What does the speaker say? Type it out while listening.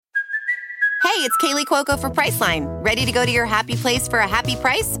Hey, it's Kaylee Cuoco for Priceline. Ready to go to your happy place for a happy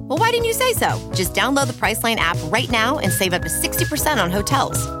price? Well, why didn't you say so? Just download the Priceline app right now and save up to 60% on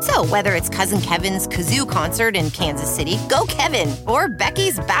hotels. So whether it's Cousin Kevin's Kazoo Concert in Kansas City, go Kevin, or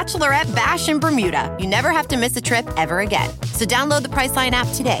Becky's Bachelorette Bash in Bermuda, you never have to miss a trip ever again. So download the Priceline app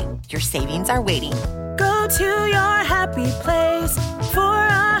today. Your savings are waiting. Go to your happy place for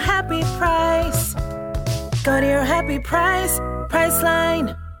a happy price. Go to your happy price,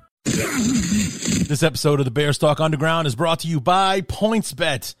 Priceline. This episode of the Bears Talk Underground is brought to you by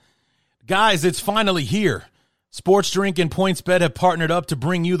PointsBet. Guys, it's finally here. Sports Drink and PointsBet have partnered up to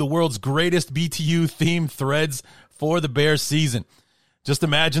bring you the world's greatest BTU-themed threads for the Bears season. Just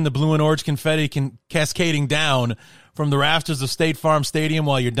imagine the blue and orange confetti cascading down from the rafters of State Farm Stadium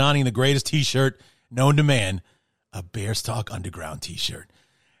while you're donning the greatest T-shirt known to man, a Bears Talk Underground T-shirt.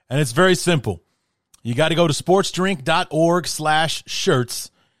 And it's very simple. You got to go to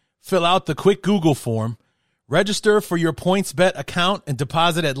sportsdrink.org/shirts, fill out the quick Google form, register for your PointsBet account, and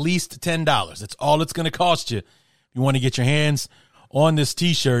deposit at least $10. That's all it's going to cost you. You want to get your hands on this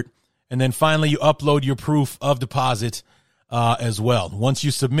T-shirt, and then finally you upload your proof of deposit as well. Once you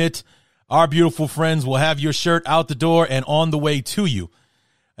submit, our beautiful friends will have your shirt out the door and on the way to you.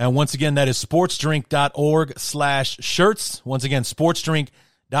 And once again, that is sportsdrink.org/shirts. Once again,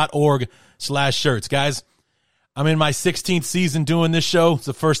 sportsdrink.org/shirts. Guys, I'm in my 16th season doing this show. It's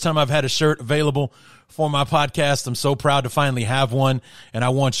the first time I've had a shirt available for my podcast. I'm so proud to finally have one, and I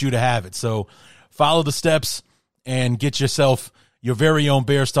want you to have it. So follow the steps and get yourself your very own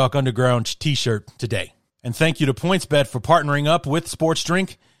Bears Talk Underground T-shirt today. And thank you to PointsBet for partnering up with Sports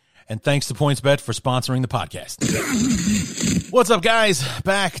Drink, and thanks to PointsBet for sponsoring the podcast. What's up, guys?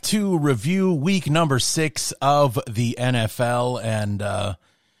 Back to review week number 6 of the NFL, and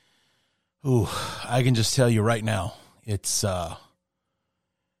I can just tell you right now, it's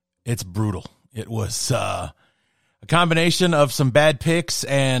brutal. It was a combination of some bad picks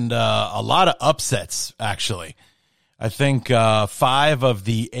and a lot of upsets, actually. I think 5 of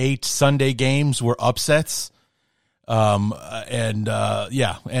the 8 Sunday games were upsets. And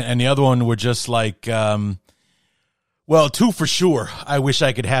the other one were just like, 2 for sure I wish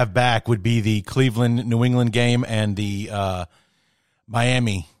I could have back would be the Cleveland-New England game and the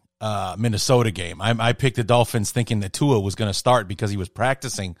Miami Minnesota game. I picked the Dolphins thinking that Tua was going to start because he was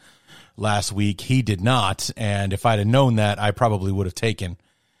practicing last week. He did not, and if I'd have known that, I probably would have taken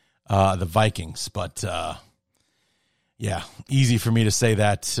the Vikings. But easy for me to say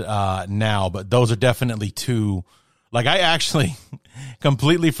that now, but those are definitely 2. Like, I actually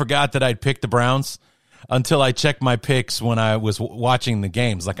completely forgot that I'd picked the Browns until I checked my picks when I was watching the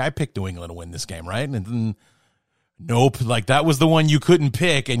games. Like, I picked New England to win this game, right? And then, nope. Like, that was the one you couldn't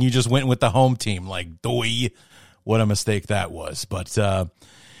pick, and you just went with the home team. Like, doy, what a mistake that was. But, and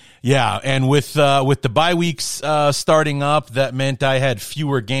with the bye weeks starting up, that meant I had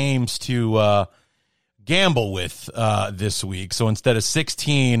fewer games to gamble with this week. So instead of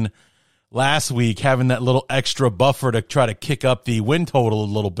 16 last week, having that little extra buffer to try to kick up the win total a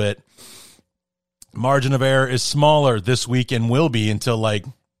little bit, margin of error is smaller this week and will be until, like,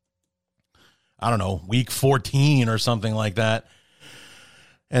 I don't know, week 14 or something like that.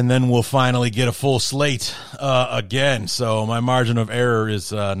 And then we'll finally get a full slate again. So my margin of error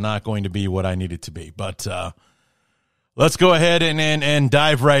is not going to be what I need it to be. But let's go ahead and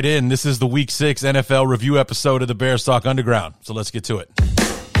dive right in. This is the Week 6 NFL review episode of the Bears Talk Underground. So let's get to it.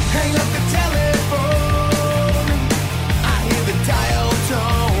 Hang up the telephone, I hear the dial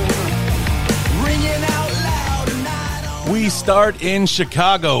tone, ringing out loud and I don't We start in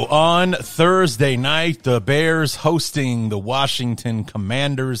Chicago on Thursday night. The Bears hosting the Washington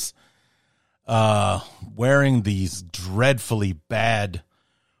Commanders, wearing these dreadfully bad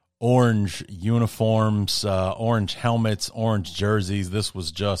orange uniforms, orange helmets, orange jerseys. This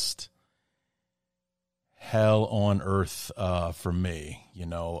was just hell on earth for me. You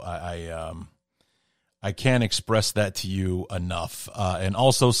know, I can't express that to you enough. And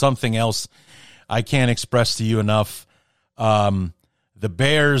also something else I can't express to you enough. The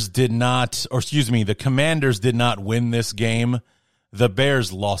Commanders did not win this game. The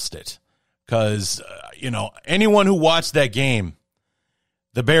Bears lost it. Because, anyone who watched that game,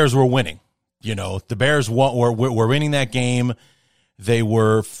 the Bears were winning. The Bears were winning that game. They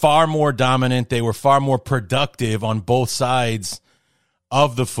were far more dominant. They were far more productive on both sides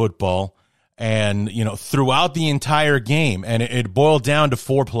of the football. And, throughout the entire game, and it boiled down to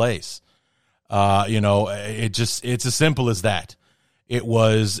 4 plays. It's as simple as that. It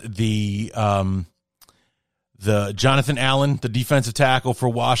was the Jonathan Allen, the defensive tackle for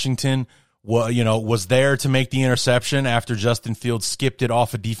Washington, was there to make the interception after Justin Fields skipped it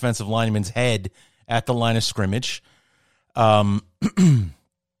off a defensive lineman's head at the line of scrimmage. The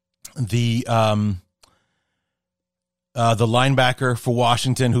linebacker for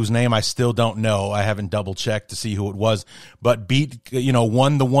Washington, whose name I still don't know, I haven't double checked to see who it was, but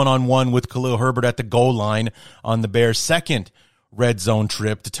won the one-on-one with Khalil Herbert at the goal line on the Bears' second red zone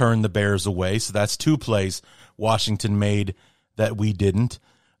trip to turn the Bears away. So that's 2 plays Washington made that we didn't.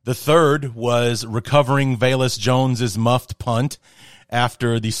 The third was recovering Velus Jones's muffed punt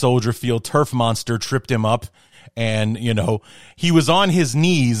after the Soldier Field turf monster tripped him up. And, he was on his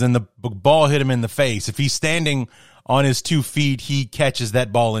knees and the ball hit him in the face. If he's standing on his 2 feet, he catches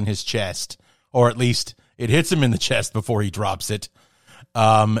that ball in his chest, or at least it hits him in the chest before he drops it.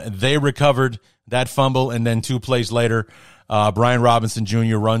 They recovered that fumble, and then 2 plays later, Brian Robinson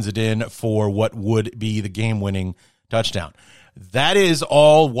Jr. runs it in for what would be the game-winning touchdown. That is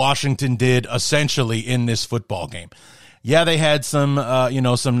all Washington did essentially in this football game. Yeah, they had some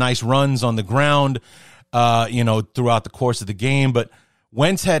nice runs on the ground, throughout the course of the game, but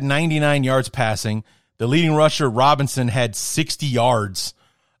Wentz had 99 yards passing. The leading rusher, Robinson, had 60 yards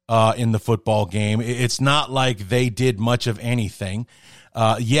in the football game. It's not like they did much of anything.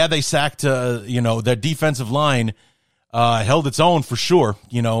 They sacked, their defensive line held its own for sure,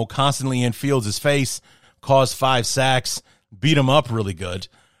 constantly in Fields' face, caused 5 sacks, beat him up really good.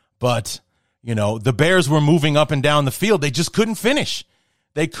 But, the Bears were moving up and down the field. They just couldn't finish.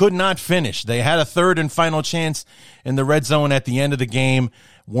 They could not finish. They had a third and final chance in the red zone at the end of the game,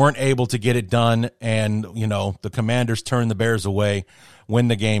 weren't able to get it done, and, the Commanders turned the Bears away, win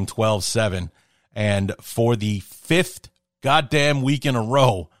the game 12-7. And for the 5th goddamn week in a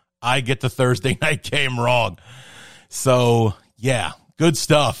row, I get the Thursday night game wrong. So, yeah, good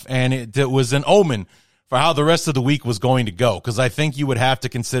stuff. And it was an omen for how the rest of the week was going to go, because I think you would have to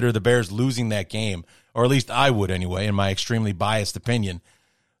consider the Bears losing that game, or at least I would anyway, in my extremely biased opinion.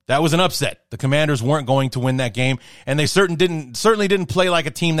 That was an upset. The Commanders weren't going to win that game, and they certainly didn't play like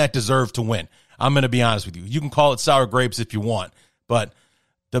a team that deserved to win. I'm going to be honest with you. You can call it sour grapes if you want, but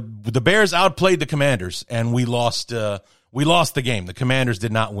the Bears outplayed the Commanders, and we lost the game. The Commanders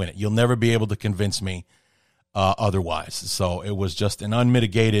did not win it. You'll never be able to convince me otherwise. So it was just an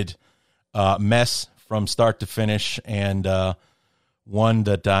unmitigated mess from start to finish, and one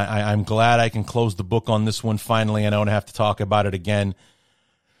that I'm glad I can close the book on this one finally, and I don't have to talk about it again,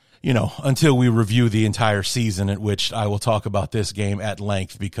 until we review the entire season, at which I will talk about this game at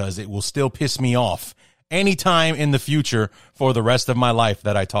length, because it will still piss me off anytime in the future for the rest of my life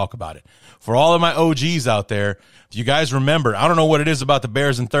that I talk about it. For all of my OGs out there, if you guys remember, I don't know what it is about the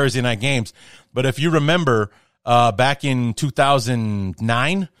Bears and Thursday night games, but if you remember back in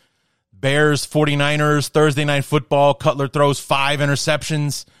 2009, Bears, 49ers, Thursday night football, Cutler throws 5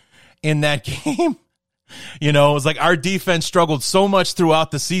 interceptions in that game. It was like our defense struggled so much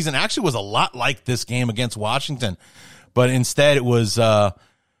throughout the season. Actually, was a lot like this game against Washington, but instead it was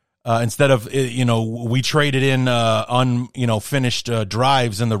we traded in finished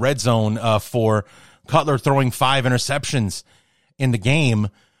drives in the red zone for Cutler throwing 5 interceptions in the game.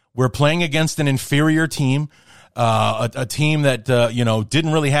 We're playing against an inferior team, a team that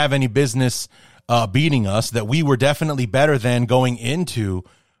didn't really have any business beating us, that we were definitely better than going into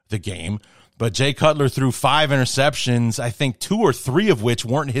the game. But Jay Cutler threw 5 interceptions, I think 2 or 3 of which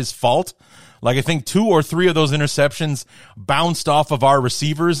weren't his fault. Like, I think 2 or 3 of those interceptions bounced off of our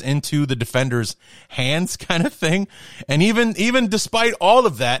receivers into the defenders' hands, kind of thing. And even despite all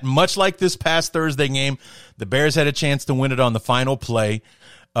of that, much like this past Thursday game, the Bears had a chance to win it on the final play.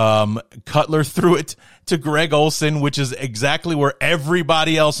 Cutler threw it to Greg Olsen, which is exactly where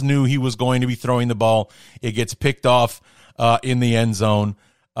everybody else knew he was going to be throwing the ball. It gets picked off in the end zone.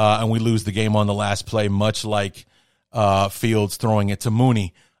 And we lose the game on the last play, much like Fields throwing it to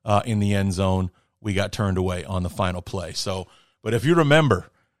Mooney in the end zone. We got turned away on the final play. So, but if you remember,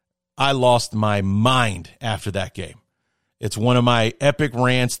 I lost my mind after that game. It's one of my epic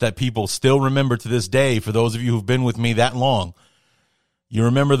rants that people still remember to this day. For those of you who've been with me that long, you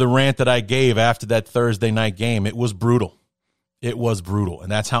remember the rant that I gave after that Thursday night game. It was brutal. It was brutal.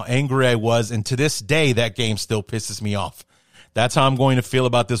 And that's how angry I was. And to this day, that game still pisses me off. That's how I'm going to feel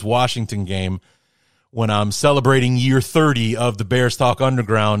about this Washington game when I'm celebrating year 30 of the Bears Talk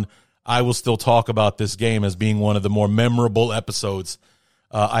Underground. I will still talk about this game as being one of the more memorable episodes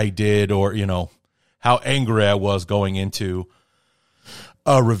I did, or, how angry I was going into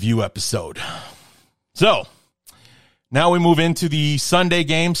a review episode. So now we move into the Sunday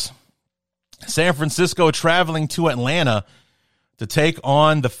games. San Francisco traveling to Atlanta to take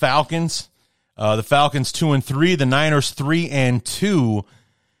on the Falcons. The Falcons 2-3, the Niners 3-2.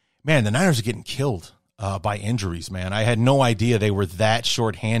 man, the Niners are getting killed by injuries, man. I had no idea they were that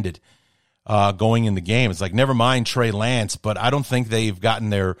shorthanded going in the game. It's like, never mind Trey Lance, but I don't think they've gotten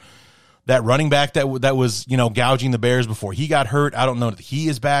that running back that was, gouging the Bears before he got hurt. I don't know that he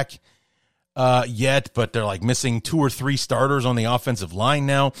is back yet, but they're like missing 2 or 3 starters on the offensive line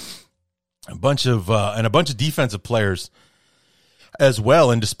now. A bunch of defensive players as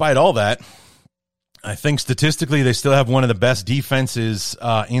well. And despite all that, I think statistically they still have one of the best defenses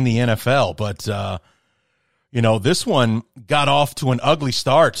in the NFL. But, this one got off to an ugly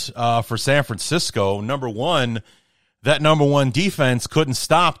start for San Francisco. Number one defense couldn't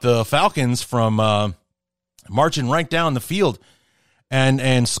stop the Falcons from marching right down the field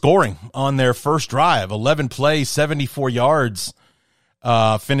and scoring on their first drive. 11 plays, 74 yards,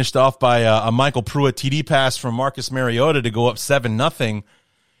 finished off by a Michael Pruitt TD pass from Marcus Mariota to go up 7-0.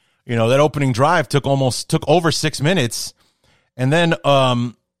 That opening drive took over 6 minutes. And then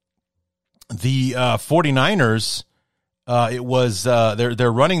the 49ers,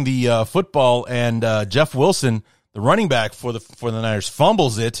 they're running the football, and Jeff Wilson, the running back for the Niners,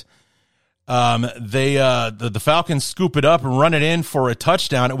 fumbles it. The Falcons scoop it up and run it in for a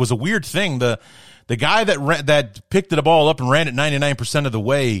touchdown. It was a weird thing. The guy that picked the ball up and ran it 99% of the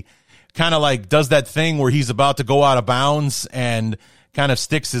way kind of like does that thing where he's about to go out of bounds and kind of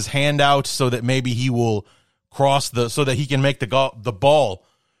sticks his hand out so that maybe he will so that he can make the ball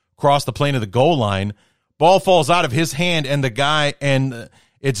cross the plane of the goal line. Ball falls out of his hand, and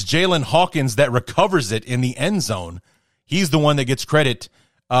it's Jalen Hawkins that recovers it in the end zone. He's the one that gets credit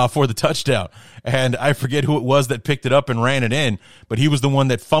for the touchdown. And I forget who it was that picked it up and ran it in, but he was the one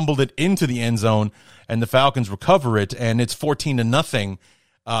that fumbled it into the end zone, and the Falcons recover it, and it's 14-0,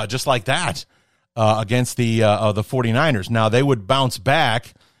 just like that, against the 49ers. Now, they would bounce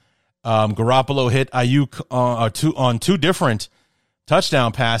back. Garoppolo hit Ayuk on two different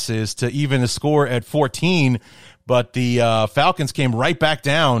touchdown passes to even the score at 14, but the Falcons came right back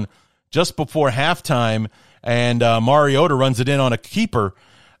down just before halftime, and Mariota runs it in on a keeper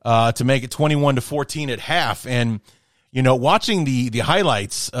to make it 21-14 at half. And, watching the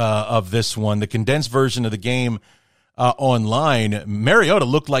highlights of this one, the condensed version of the game online, Mariota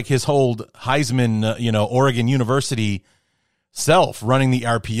looked like his whole Heisman, Oregon University self, running the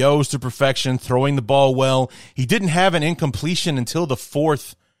RPOs to perfection, throwing the ball well. He didn't have an incompletion until the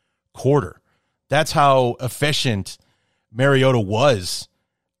fourth quarter. That's how efficient Mariota was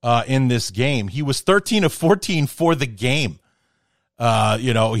in this game. He was 13 of 14 for the game.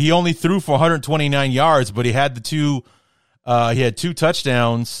 He only threw for 129 yards, but he had he had 2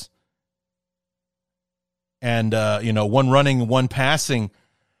 touchdowns and, one running, one passing.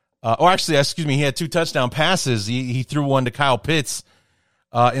 He had 2 touchdown passes. He threw one to Kyle Pitts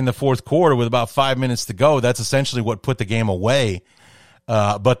in the fourth quarter with about 5 minutes to go. That's essentially what put the game away.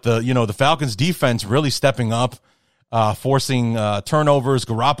 But the Falcons defense really stepping up, forcing turnovers.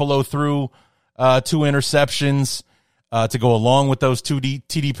 Garoppolo threw 2 interceptions to go along with those 2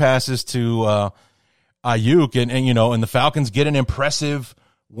 TD passes to Ayuk, and the Falcons get an impressive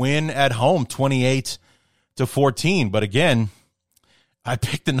win at home, 28-14. But again, I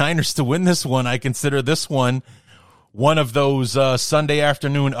picked the Niners to win this one. I consider this one of those Sunday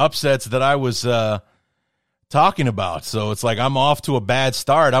afternoon upsets that I was talking about. So it's like I'm off to a bad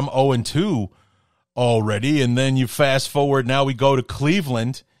start. I'm 0-2 already, and then you fast forward. Now we go to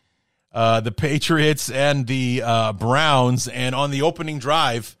Cleveland, the Patriots and the Browns, and on the opening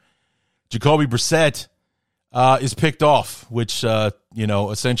drive, Jacoby Brissett is picked off, which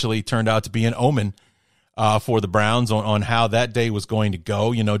essentially turned out to be an omen for the Browns on how that day was going to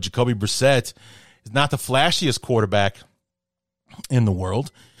go. Jacoby Brissett is not the flashiest quarterback in the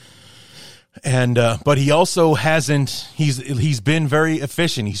world, and but he also hasn't. He's been very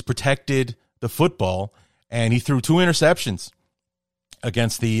efficient. He's protected the football, and he threw 2 interceptions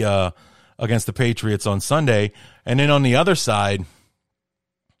against the Patriots on Sunday. And then on the other side,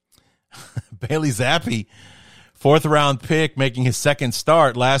 Bailey Zappi, 4th round pick, making his second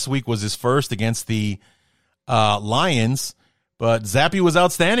start. Last week was his first against the Lions, but Zappi was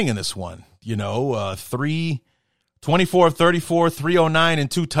outstanding in this one. 24 of 34, 309, and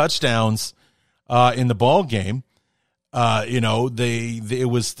 2 touchdowns in the ball game. It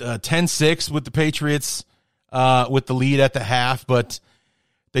was 10-6 with the Patriots with the lead at the half, but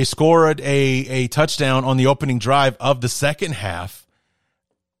they scored a touchdown on the opening drive of the second half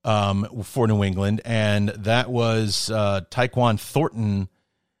for New England, and that was Tyquan Thornton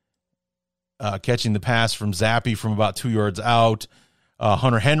catching the pass from Zappi from about 2 yards out.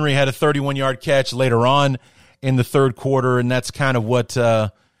 Hunter Henry had a 31-yard catch later on in the third quarter, and that's kind of what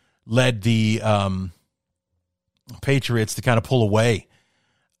led the Patriots to kind of pull away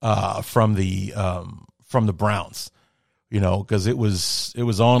from the Browns, because it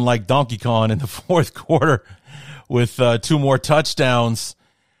was on like Donkey Kong in the fourth quarter with 2 more touchdowns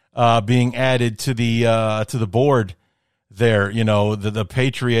being added to the board there. The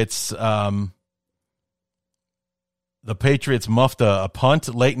Patriots muffed a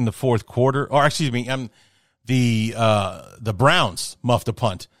punt late in the fourth quarter, or excuse me, the Browns muffed a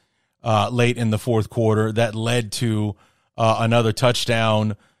punt late in the fourth quarter that led to another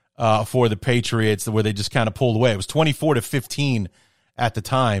touchdown for the Patriots, where they just kind of pulled away. It was 24-15 at the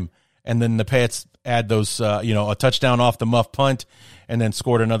time, and then the Pats add those, a touchdown off the muff punt, and then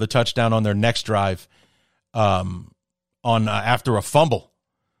scored another touchdown on their next drive after a fumble.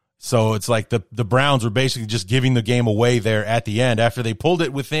 So it's like the Browns were basically just giving the game away there at the end after they pulled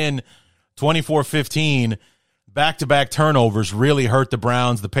it within 24-15. Back-to-back turnovers really hurt the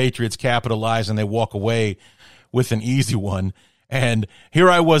Browns. The Patriots capitalize, and they walk away with an easy one. And here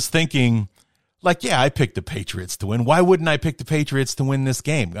I was thinking, like, yeah, I picked the Patriots to win. Why wouldn't I pick the Patriots to win this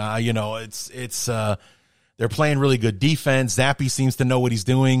game? It's they're playing really good defense. Zappe seems to know what he's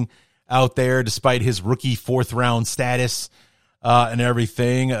doing out there, despite his rookie 4th-round status and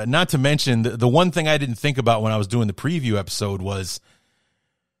everything. Not to mention, the one thing I didn't think about when I was doing the preview episode was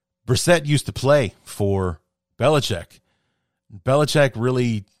Brissett used to play for Belichick. Belichick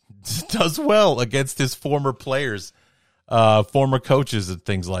really does well against his former players, former coaches and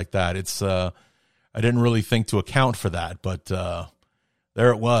things like that. It's I didn't really think to account for that, but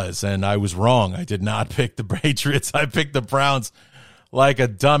there it was, and I was wrong. I did not pick the Patriots. I picked the Browns like a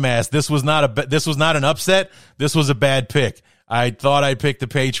dumbass. This was not an upset. This was a bad pick. I thought I picked the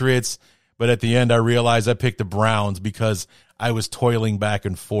Patriots, but at the end I realized I picked the Browns because I was toiling back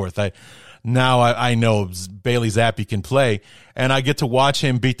and forth. I know Bailey Zappe can play, and I get to watch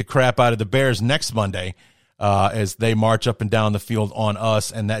him beat the crap out of the Bears next Monday as they march up and down the field on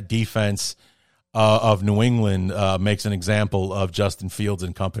us, and that defense of New England makes an example of Justin Fields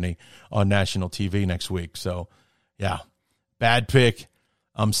and company on national TV next week. So, yeah, bad pick.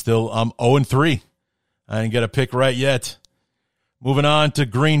 I'm 0-3. I didn't get a pick right yet. Moving on to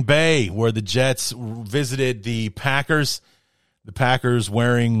Green Bay, where the Jets visited the Packers. The Packers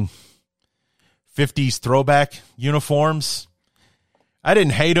wearing 50s throwback uniforms. I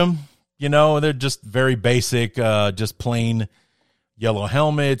didn't hate them. They're just very basic, just plain yellow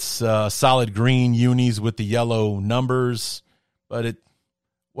helmets, solid green unis with the yellow numbers, but it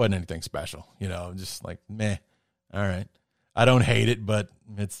wasn't anything special. Just like, meh. All right. I don't hate it, but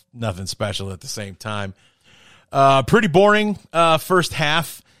it's nothing special at the same time. Pretty boring first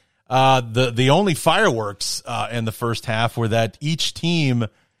half. The only fireworks in the first half were that each team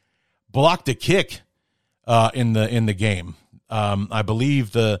blocked a kick in the game. I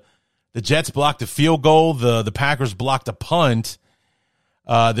believe the Jets blocked a field goal. The Packers blocked a punt.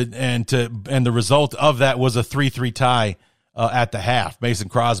 And the result of that was a 3-3 tie at the half. Mason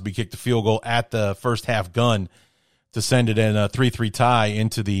Crosby kicked the field goal at the first half gun to send it in a 3-3 tie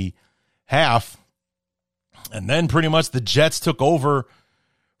into the half. And then pretty much the Jets took over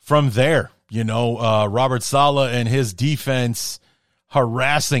from there. Robert Saleh and his defense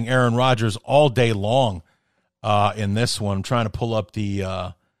harassing Aaron Rodgers all day long in this one. I'm trying to pull up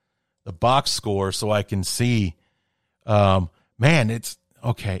the box score so I can see. It's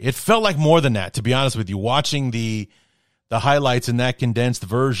okay. It felt like more than that, to be honest with you. Watching the highlights in that condensed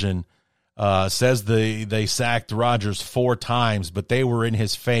version says they sacked Rodgers 4 times, but they were in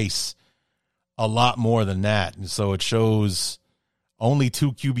his face a lot more than that. And so it shows only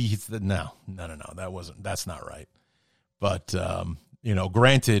 2 QB hits. No, that's not right. But,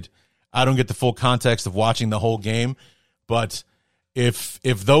 granted, I don't get the full context of watching the whole game, but if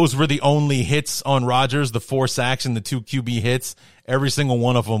those were the only hits on Rodgers, the 4 sacks and the 2 QB hits, every single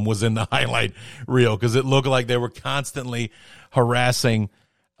one of them was in the highlight reel because it looked like they were constantly harassing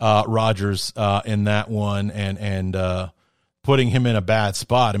Rodgers in that one and putting him in a bad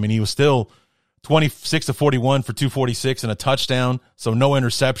spot. I mean, he was still 26-41 for 246 and a touchdown, so no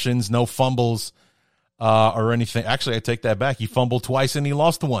interceptions, no fumbles or anything. Actually, I take that back. He fumbled twice and he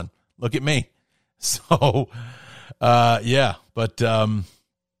lost one. Look at me. So, yeah, but, they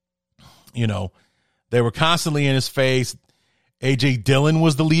were constantly in his face. A.J. Dillon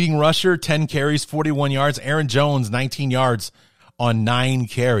was the leading rusher, 10 carries, 41 yards. Aaron Jones, 19 yards on 9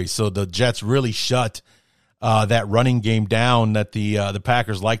 carries. So the Jets really shut that running game down that the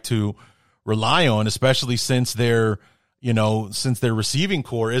Packers like to rely on, especially since their receiving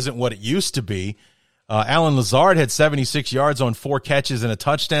core isn't what it used to be. Alan Lazard had 76 yards on 4 catches and a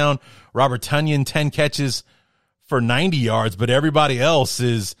touchdown. Robert Tonyan, 10 catches for 90 yards, but everybody else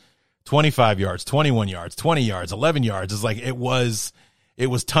is 25 yards, 21 yards, 20 yards, 11 yards. It's like it was it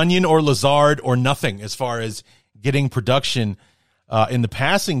was Tunyon or Lazard or nothing as far as getting production in the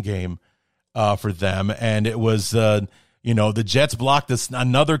passing game for them. And it was, the Jets blocked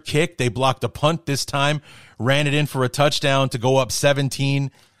another kick. They blocked a punt this time, ran it in for a touchdown to go up 17-3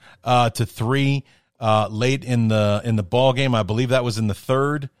 late in the ball game. I believe that was in the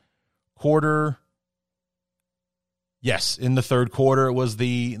third quarter. Yes, in the third quarter it was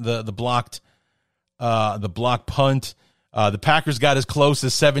the blocked punt. The Packers got as close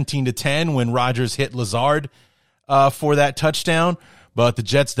as 17-10 when Rodgers hit Lazard for that touchdown, but the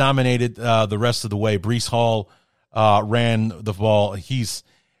Jets dominated the rest of the way. Breece Hall ran the ball.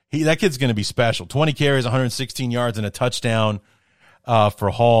 That kid's going to be special. 20 carries, 116 yards, and a touchdown for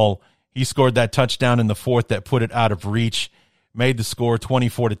Hall. He scored that touchdown in the fourth that put it out of reach, made the score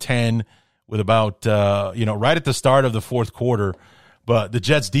 24-10 with about right at the start of the fourth quarter. But the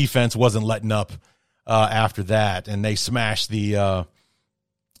Jets defense wasn't letting up after that, and they smashed the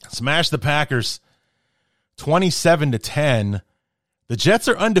Packers 27-10. The Jets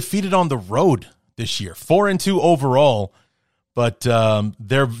are undefeated on the road this year, 4-2 overall, but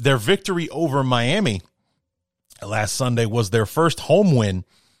their victory over Miami last Sunday was their first home win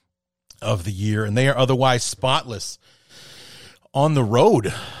of the year, and they are otherwise spotless on the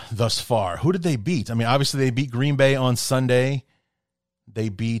road thus far. Who did they beat? I mean, obviously they beat Green Bay on Sunday. They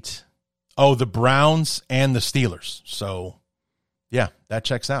beat the Browns and the Steelers. So, yeah, that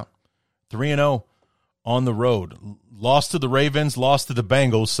checks out. 3-0 on the road. Lost to the Ravens, lost to the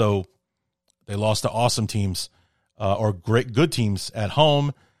Bengals, so they lost to awesome teams or good teams at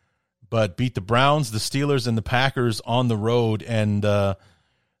home, but beat the Browns, the Steelers, and the Packers on the road, and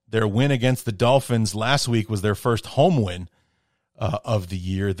their win against the Dolphins last week was their first home win of the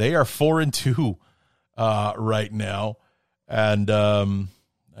year. They are 4-2 right now, and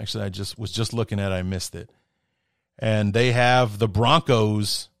actually I was just looking at it, I missed it, and they have the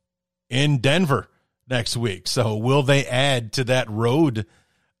Broncos in Denver next week. So will they add to that road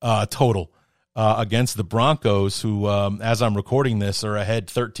total against the Broncos, who, as I'm recording this, are ahead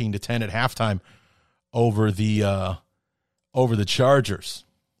 13-10 at halftime over the Chargers?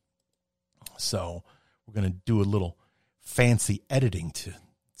 So we're going to do a little fancy editing to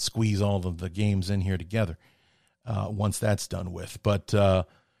squeeze all of the games in here together once that's done with. But,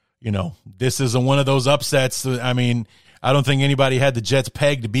 this isn't one of those upsets. I mean, I don't think anybody had the Jets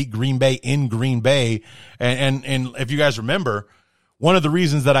pegged to beat Green Bay in Green Bay. And if you guys remember, one of the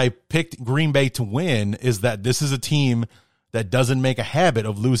reasons that I picked Green Bay to win is that this is a team that doesn't make a habit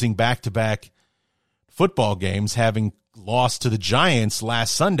of losing back-to-back football games, having lost to the Giants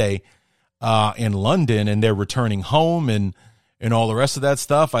last Sunday in London, and they're returning home and all the rest of that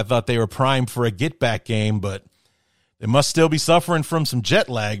stuff. I thought they were primed for a get-back game, but they must still be suffering from some jet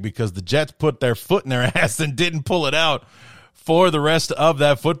lag because the Jets put their foot in their ass and didn't pull it out for the rest of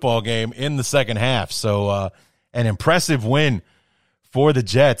that football game in the second half. So an impressive win for the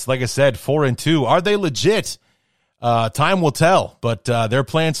Jets. Like I said, 4-2. Are they legit? Time will tell, but they're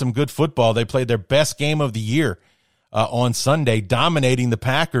playing some good football. They played their best game of the year on Sunday, dominating the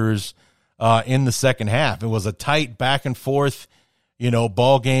Packers in the second half. It was a tight back and forth,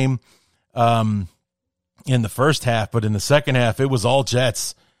 ball game in the first half, but in the second half, it was all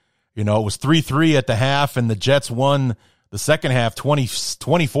Jets. It was 3-3 at the half, and the Jets won the second half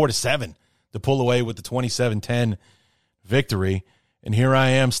 24-7 to pull away with the 27-10 victory. And here I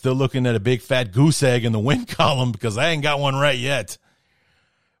am still looking at a big fat goose egg in the win column because I ain't got one right yet.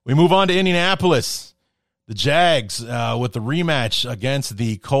 We move on to Indianapolis. The Jags with the rematch against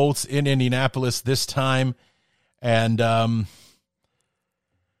the Colts in Indianapolis this time. And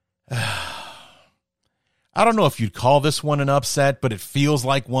I don't know if you'd call this one an upset, but it feels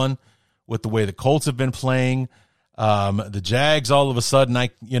like one with the way the Colts have been playing. The Jags, all of a sudden,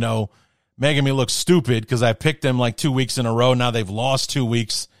 making me look stupid because I picked them like 2 weeks in a row. Now they've lost 2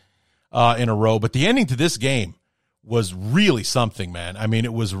 weeks in a row. But the ending to this game was really something, man. I mean,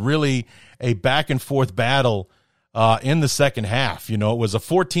 it was really a back-and-forth battle in the second half. It was a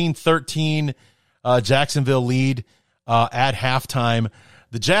 14-13 Jacksonville lead at halftime.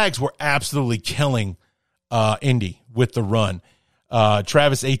 The Jags were absolutely killing Indy with the run.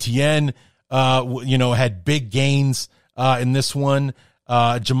 Travis Etienne, had big gains in this one.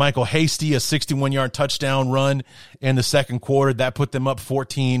 JaMychal Hasty, a 61-yard touchdown run in the second quarter. That put them up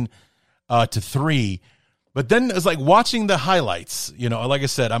 14-3. But then it's like watching the highlights. Like I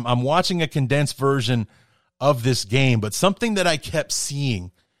said, I'm watching a condensed version of this game, but something that I kept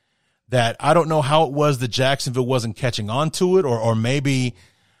seeing that I don't know how it was that Jacksonville wasn't catching on to it, or maybe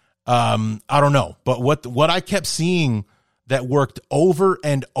I don't know. But what I kept seeing that worked over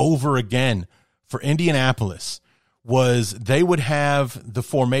and over again for Indianapolis was they would have the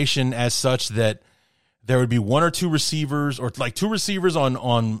formation as such that there would be one or two receivers, or like two receivers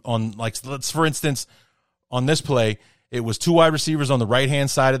on like, let's, for instance, on this play, it was two wide receivers on the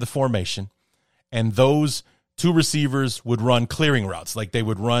right-hand side of the formation, and those two receivers would run clearing routes. Like they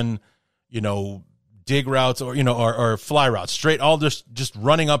would run, dig routes or fly routes, straight, all just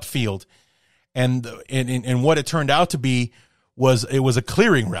running upfield. And what it turned out to be was it was a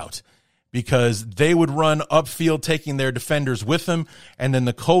clearing route, because they would run upfield taking their defenders with them, and then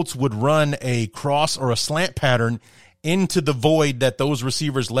the Colts would run a cross or a slant pattern into the void that those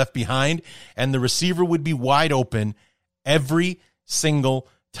receivers left behind, and the receiver would be wide open every single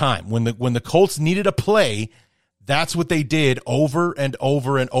time. When the Colts needed a play, that's what they did over and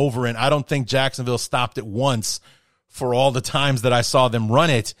over and over, and I don't think Jacksonville stopped it once for all the times that I saw them run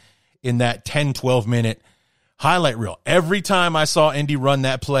it in that 10, 12-minute highlight reel. Every time I saw Indy run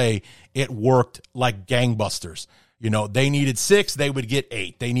that play, it worked like gangbusters. They needed 6, they would get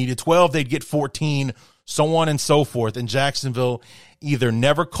 8. They needed 12, they'd get 14, so on and so forth. And Jacksonville either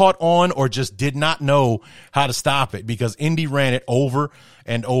never caught on or just did not know how to stop it, because Indy ran it over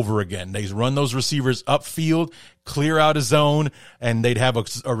and over again. They'd run those receivers upfield, clear out a zone, and they'd have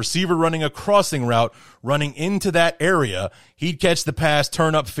a receiver running a crossing route, running into that area. He'd catch the pass,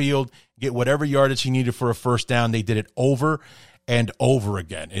 turn upfield, get whatever yardage he needed for a first down. They did it over and over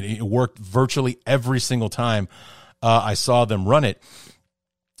again. It worked virtually every single time I saw them run it.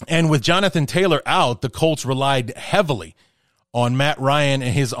 And with Jonathan Taylor out, the Colts relied heavily on Matt Ryan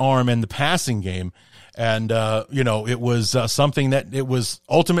and his arm and the passing game. And, it was something that it was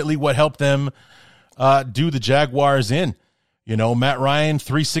ultimately what helped them do the Jaguars in. Matt Ryan,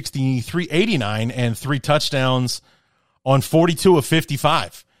 360, 389, and 3 touchdowns on 42 of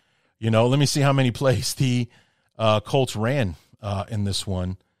 55. Let me see how many plays the Colts ran in this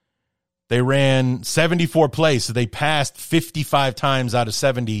one. They ran 74 plays, so they passed 55 times out of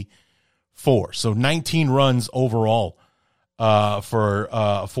 74. So 19 runs overall for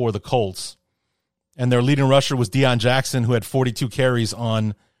the Colts. And their leading rusher was Deion Jackson, who had 42 yards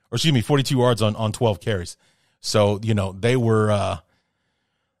on 12 carries. So, they were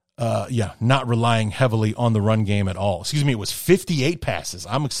not relying heavily on the run game at all. It was 58 passes.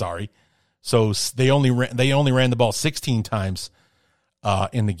 I'm sorry. So they only ran the ball 16 times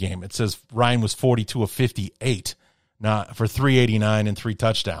in the game. It says Ryan was 42 of 58, not for 389 and 3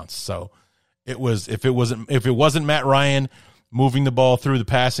 touchdowns. So it was, if it wasn't Matt Ryan moving the ball through the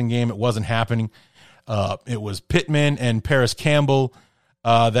passing game, it wasn't happening. It was Pittman and Paris Campbell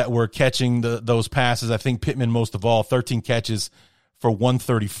that were catching those passes. I think Pittman most of all, 13 catches for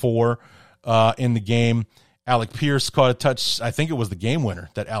 134 in the game. Alec Pierce caught a touch. I think it was the game winner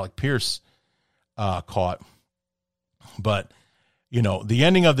that Alec Pierce caught. But, the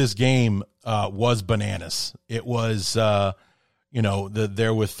ending of this game was bananas. It was, there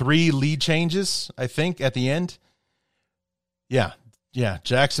were 3 lead changes, I think, at the end. Yeah.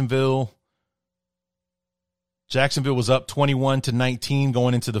 Jacksonville was up 21-19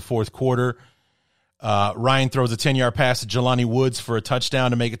 going into the fourth quarter. Ryan throws a 10-yard pass to Jelani Woods for a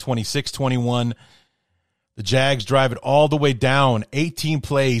touchdown to make it 26-21. The Jags drive it all the way down, 18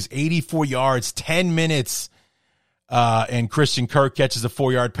 plays, 84 yards, 10 minutes. And Christian Kirk catches a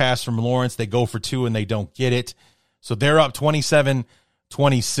 4-yard pass from Lawrence. They go for 2 and they don't get it. So they're up 27-26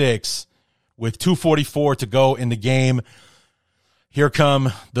 with 2:44 to go in the game. Here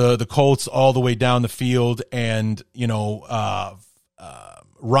come the Colts all the way down the field, and,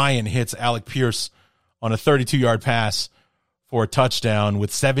 Ryan hits Alec Pierce on a 32-yard pass for a touchdown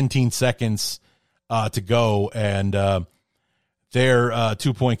with 17 seconds to go, and their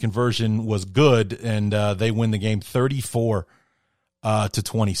 2-point conversion was good, and they win the game 34-27.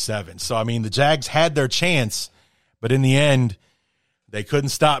 So, the Jags had their chance, but in the end, they couldn't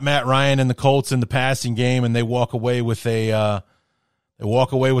stop Matt Ryan and the Colts in the passing game, and they walk away with the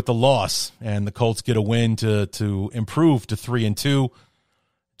loss, and the Colts get a win to improve to 3-2.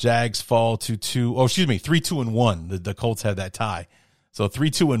 Jags fall to 3-2-1. The Colts had that tie. So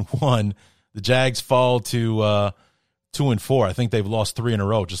 3-2-1. The Jags fall to 2-4. I think they've lost 3 in a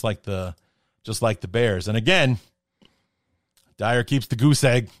row, just like the Bears. And again, Dyer keeps the goose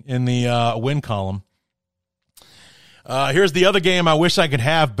egg in the win column. Here's the other game I wish I could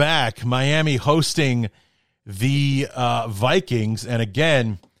have back. Miami hosting the Vikings. And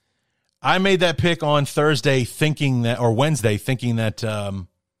again, I made that pick on Wednesday thinking that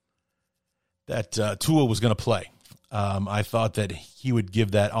Tua was going to play. I thought that he would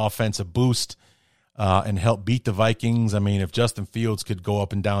give that offense a boost and help beat the Vikings. If Justin Fields could go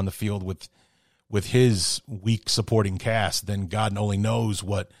up and down the field with his weak supporting cast, then God only knows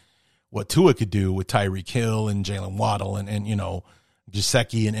what what Tua could do with Tyreek Hill and Jalen Waddle and you know,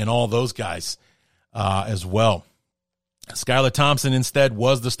 Gesicki and all those guys as well. Skylar Thompson instead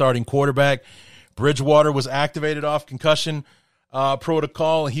was the starting quarterback. Bridgewater was activated off concussion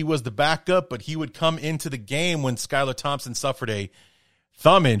protocol. He was the backup, but he would come into the game when Skylar Thompson suffered a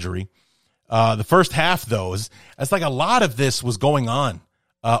thumb injury. The first half, though, it's like a lot of this was going on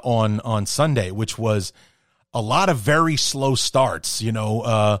Sunday, which was a lot of very slow starts. You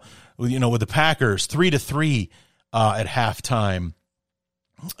know, with the Packers 3-3 at halftime.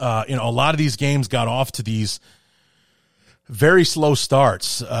 You know, a lot of these games got off to these very slow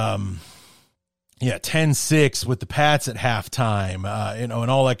starts. 10-6 with the Pats at halftime, you know, and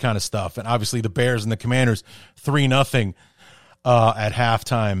all that kind of stuff. And obviously the Bears and the Commanders 3-0 at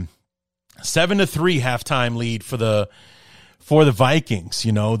halftime. 7-3 halftime lead for the Vikings.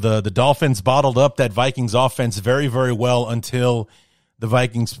 You know, the Dolphins bottled up that Vikings offense very, very well until the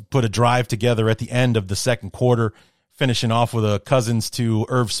Vikings put a drive together at the end of the second quarter, finishing off with a Cousins to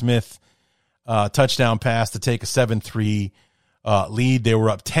Irv Smith touchdown pass to take a 7-3 lead. They were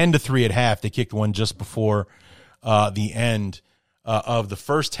up 10-3 at half. They kicked one just before the end of the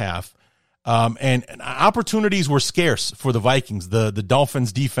first half. And opportunities were scarce for the Vikings. The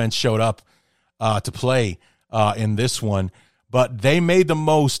Dolphins defense showed up to play in this one, but they made the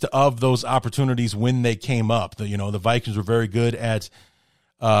most of those opportunities when they came up. The Vikings were very good at,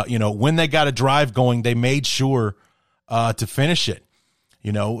 when they got a drive going, they made sure to finish it.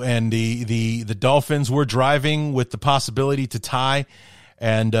 And the Dolphins were driving with the possibility to tie,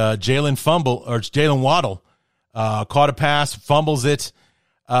 and Jalen Waddle caught a pass, fumbles it,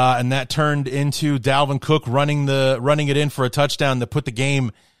 and that turned into Dalvin Cook running it in for a touchdown that put the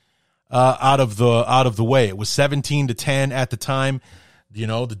game out of the way. It was 17-10 at the time.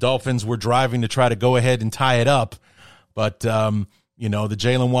 The Dolphins were driving to try to go ahead and tie it up, but the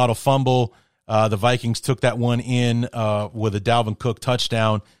Jalen Waddle fumble. The Vikings took that one in with a Dalvin Cook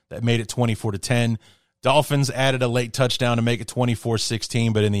touchdown that made it 24-10. Dolphins added a late touchdown to make it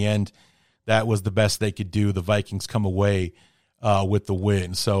 24-16, but in the end, that was the best they could do. The Vikings come away with the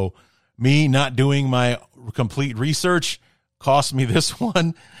win. So me not doing my complete research cost me this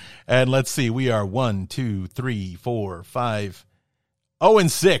one. And let's see, we are 1, 2, 3, 4, 5,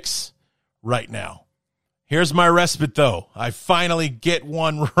 0-6 right now. Here's my respite, though. I finally get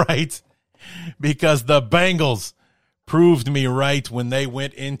one right, because the Bengals proved me right when they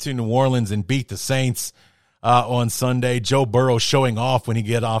went into New Orleans and beat the Saints on Sunday. Joe Burrow showing off when he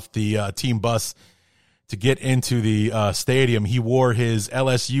get off the team bus to get into the stadium. He wore his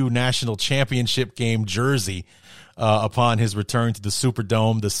LSU National Championship game jersey upon his return to the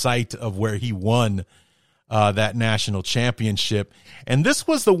Superdome, the site of where he won that national championship. And this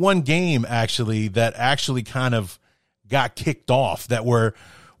was the one game, actually, that actually kind of got kicked off, that where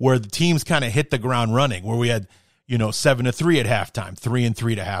the teams kind of hit the ground running, where we had, 7-3 at halftime, 3-3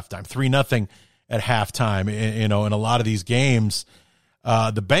 to halftime, 3-0 at halftime. In a lot of these games,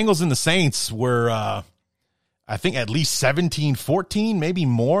 the Bengals and the Saints were, I think, at least 17-14, maybe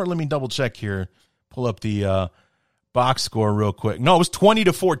more. Let me double check here. Pull up the box score real quick. No, it was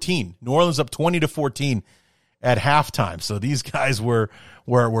 20-14. New Orleans up 20-14 at halftime. So these guys were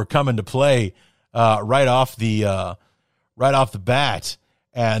coming to play right off the bat.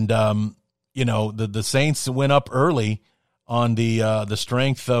 And, the Saints went up early on the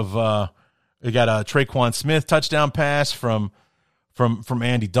strength of, we got a Traquan Smith touchdown pass from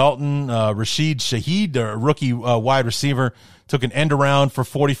Andy Dalton. Rashid Shaheed, a rookie wide receiver, took an end around for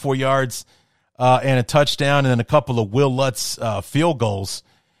 44 yards and a touchdown, and then a couple of Will Lutz field goals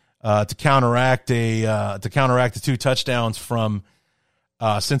to counteract the two touchdowns from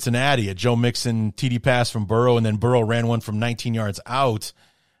Cincinnati. A Joe Mixon TD pass from Burrow, and then Burrow ran one from 19 yards out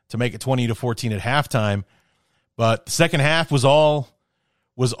to make it 20-14 at halftime. But the second half was all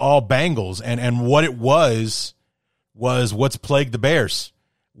Bengals, and what it was what's plagued the Bears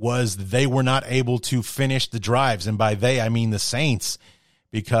was they were not able to finish the drives, and by they I mean the Saints,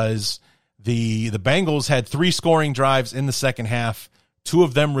 because the Bengals had 3 scoring drives in the second half. 2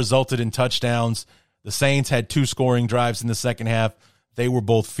 of them resulted in touchdowns. The Saints had 2 scoring drives in the second half. They were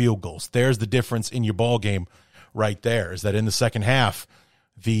both field goals. There's the difference in your ball game right there, is that in the second half,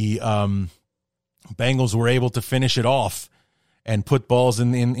 the Bengals were able to finish it off and put balls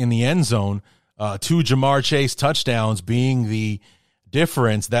in the end zone. 2 Jamar Chase touchdowns being the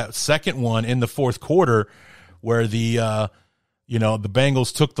difference. That second one in the fourth quarter, where the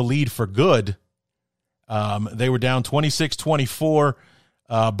Bengals took the lead for good. They were down 26-24.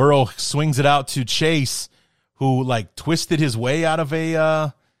 Burrow swings it out to Chase, who twisted his way out of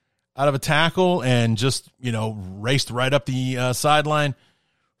a tackle and just raced right up the sideline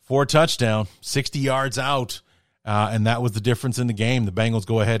for a touchdown, 60 yards out, and that was the difference in the game. The Bengals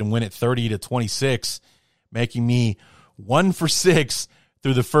go ahead and win it 30-26, making me 1 for 6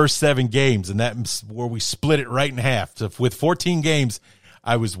 through the first 7 games, and that's where we split it right in half. So with 14 games,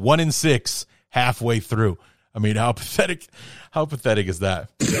 I was 1-6 halfway through. I mean, how pathetic is that?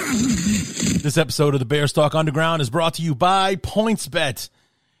 This episode of the Bears Talk Underground is brought to you by PointsBet.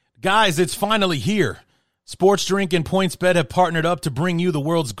 Guys, it's finally here. Sports Drink and PointsBet have partnered up to bring you the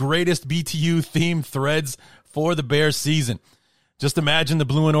world's greatest BTU-themed threads for the Bears season. Just imagine the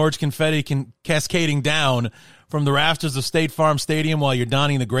blue and orange confetti cascading down from the rafters of State Farm Stadium while you're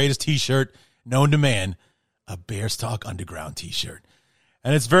donning the greatest T-shirt known to man, a Bears Talk Underground T-shirt.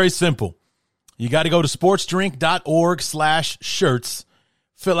 And it's very simple. You got to go to sportsdrink.org/shirts,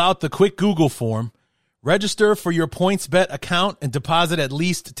 fill out the quick Google form, register for your PointsBet account, and deposit at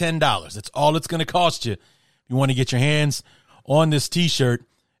least $10. That's all it's going to cost you if you want to get your hands on this T-shirt.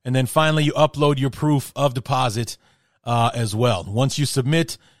 And then finally, you upload your proof of deposit as well. Once you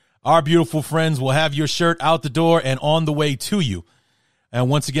submit, our beautiful friends will have your shirt out the door and on the way to you. And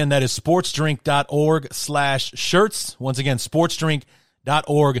once again, that is sportsdrink.org/shirts. Once again,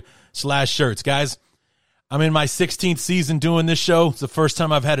 sportsdrink.org/shirts. Guys, I'm in my 16th season doing this show. It's the first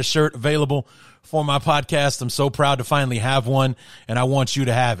time I've had a shirt available for my podcast. I'm so proud to finally have one, and I want you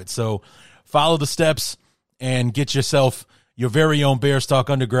to have it. So follow the steps and get yourself your very own Bears Talk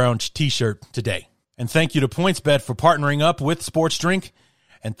Underground T-shirt today. And thank you to PointsBet for partnering up with Sports Drink,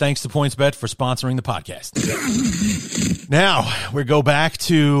 and thanks to PointsBet for sponsoring the podcast. Now, we go back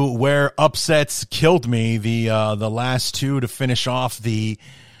to where upsets killed me, the last two to finish off the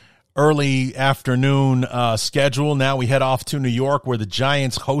early afternoon schedule. Now we head off to New York, where the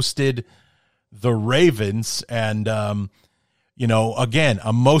Giants hosted the Ravens. And, again,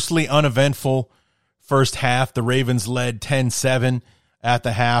 a mostly uneventful first half. The Ravens led 10-7 at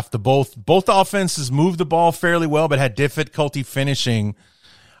the half. Both offenses moved the ball fairly well, but had difficulty finishing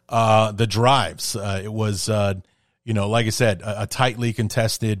the drives. It was, like I said, a tightly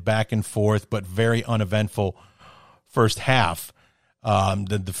contested back and forth, but very uneventful first half.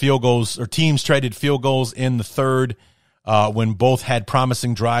 The field goals, or teams traded field goals in the third when both had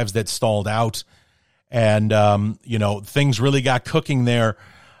promising drives that stalled out. And, things really got cooking there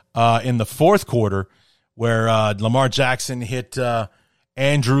in the fourth quarter, where Lamar Jackson hit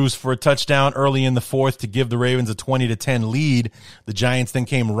Andrews for a touchdown early in the fourth to give the Ravens a 20-10 lead. The Giants then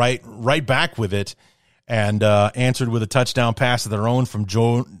came right back with it and answered with a touchdown pass of their own from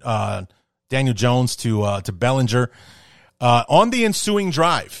Daniel Jones to Bellinger. On the ensuing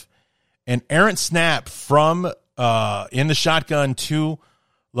drive, an errant snap from in the shotgun to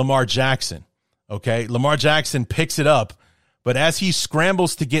Lamar Jackson. Okay, Lamar Jackson picks it up, but as he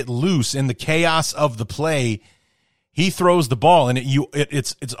scrambles to get loose in the chaos of the play, he throws the ball, and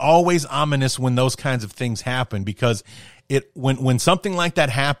it's always ominous when those kinds of things happen, because when something like that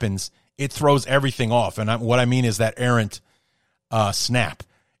happens, it throws everything off. And what I mean is that errant snap.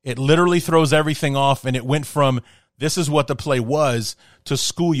 It literally throws everything off, and it went from this is what the play was to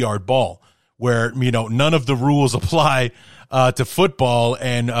schoolyard ball, where none of the rules apply to football,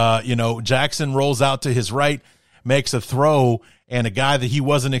 and Jackson rolls out to his right, makes a throw, and a guy that he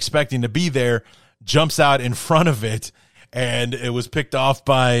wasn't expecting to be there jumps out in front of it, and it was picked off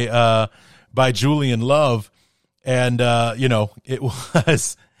by Julian Love. And, it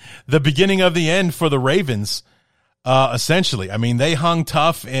was the beginning of the end for the Ravens, essentially. I mean, they hung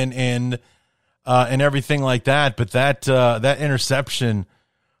tough and everything like that, but that interception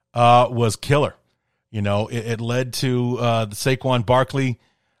was killer. It led to the Saquon Barkley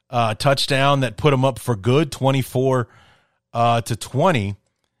touchdown that put him up for good, 24-20.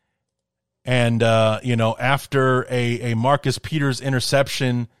 And, after a Marcus Peters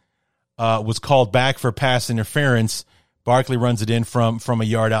interception was called back for pass interference, Barkley runs it in from a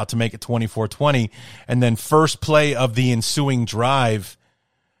yard out to make it 24-20. And then first play of the ensuing drive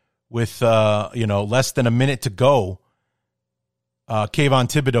with, less than a minute to go, Kayvon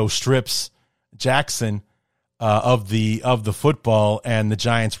Thibodeau strips Jackson of the football, and the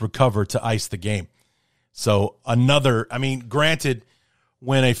Giants recover to ice the game. So granted,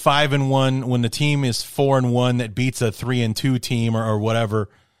 when a 5-1, when the team is 4-1 that beats a 3-2 team or whatever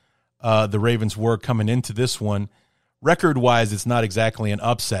the Ravens were coming into this one, record-wise, it's not exactly an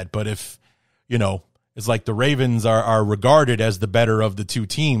upset. But if, it's like the Ravens are regarded as the better of the two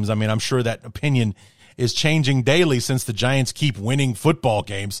teams. I mean, I'm sure that opinion is changing daily since the Giants keep winning football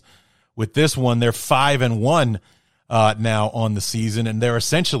games. With this one, they're 5-1 now on the season, and they're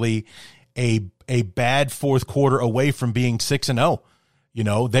essentially a bad fourth quarter away from being 6-0.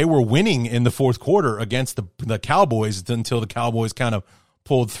 They were winning in the fourth quarter against the Cowboys until the Cowboys kind of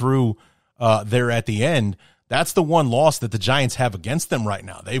pulled through there at the end. That's the one loss that the Giants have against them right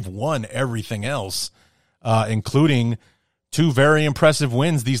now. They've won everything else, including 2 very impressive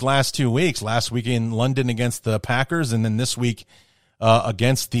wins these last 2 weeks. Last week in London against the Packers, and then this week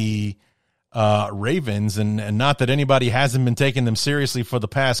against the Ravens. And not that anybody hasn't been taking them seriously for the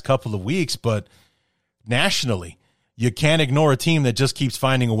past couple of weeks, but nationally, you can't ignore a team that just keeps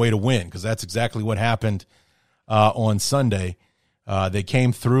finding a way to win, because that's exactly what happened on Sunday. They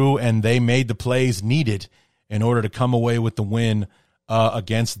came through and they made the plays needed in order to come away with the win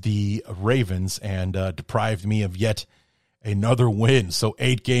against the Ravens, and deprived me of yet another win. So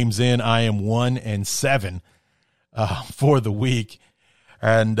 8 games in, I am 1-7 for the week.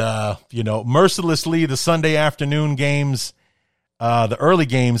 And, mercilessly, the Sunday afternoon games, the early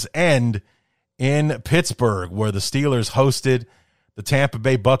games end in Pittsburgh, where the Steelers hosted the Tampa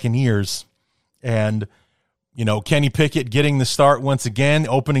Bay Buccaneers. And, Kenny Pickett getting the start once again.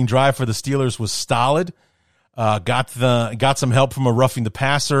 Opening drive for the Steelers was solid. Got some help from a roughing the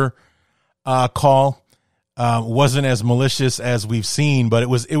passer call. Wasn't as malicious as we've seen, but it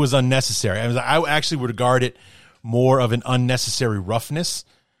was unnecessary. I actually would regard it more of an unnecessary roughness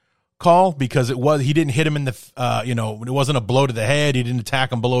call, because he didn't hit him in the it wasn't a blow to the head. He didn't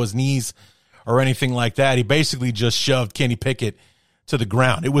attack him below his knees or anything like that. He basically just shoved Kenny Pickett to the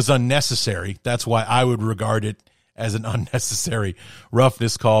ground. It was unnecessary. That's why I would regard it as an unnecessary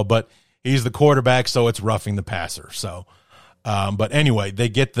roughness call, but he's the quarterback, so it's roughing the passer. So, but anyway, they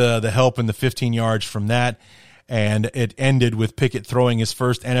get the help in the 15 yards from that, and it ended with Pickett throwing his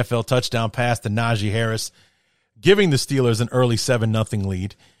first NFL touchdown pass to Najee Harris, giving the Steelers an early 7-0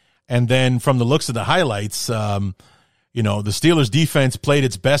 lead. And then from the looks of the highlights, the Steelers defense played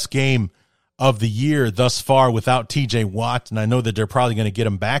its best game of the year thus far without TJ Watt. And I know that they're probably going to get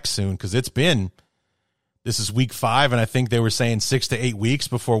him back soon, because this is week 5, and I think they were saying 6 to 8 weeks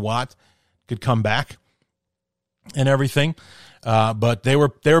before Watt could come back and everything. But they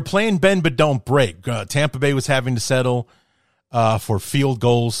were playing bend but don't break. Tampa Bay was having to settle for field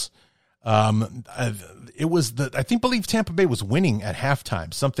goals. I believe Tampa Bay was winning at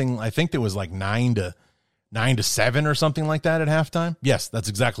halftime. Something, I think there was like 9-7 or something like that at halftime. Yes, that's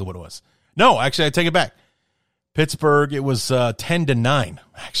exactly what it was. No, actually, I take it back. Pittsburgh, it was 10-9.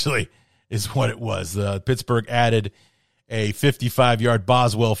 Actually, is what it was. Pittsburgh added a 55-yard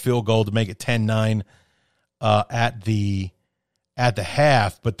Boswell field goal to make it 10-9 at the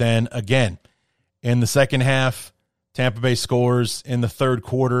half. But then again, in the second half, Tampa Bay scores. In the third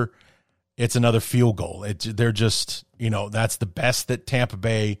quarter, it's another field goal. They're just, that's the best that Tampa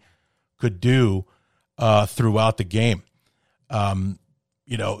Bay could do throughout the game. The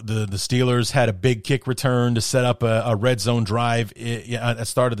Steelers had a big kick return to set up a red zone drive at the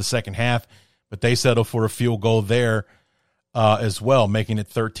start of the second half, but they settled for a field goal there as well, making it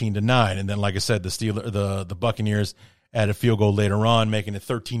 13-9. And then, like I said, the Buccaneers had a field goal later on, making it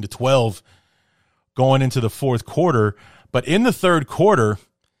 13-12 going into the fourth quarter. But in the third quarter,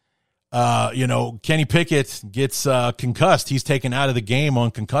 Kenny Pickett gets concussed. He's taken out of the game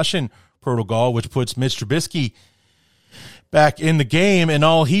on concussion protocol, which puts Mitch Trubisky back in the game, and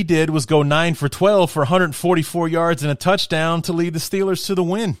all he did was go 9 for 12 for 144 yards and a touchdown to lead the Steelers to the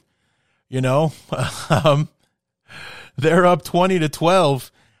win. They're up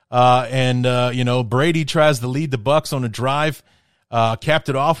 20-12, and Brady tries to lead the Bucs on a drive, capped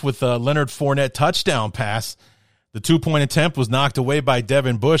it off with a Leonard Fournette touchdown pass. The 2-point attempt was knocked away by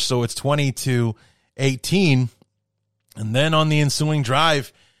Devin Bush, so it's 20-18. And then on the ensuing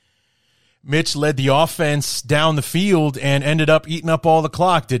drive, Mitch led the offense down the field and ended up eating up all the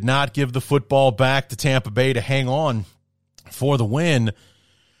clock, did not give the football back to Tampa Bay to hang on for the win.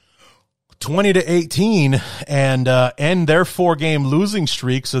 20-18, and end their 4-game losing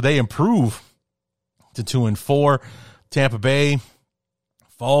streak, so they improve to 2-4. Tampa Bay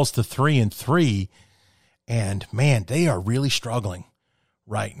falls to 3-3, and man, they are really struggling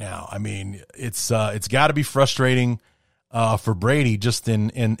right now. I mean, it's got to be frustrating for Brady, just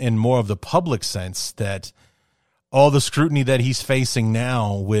in more of the public sense, that all the scrutiny that he's facing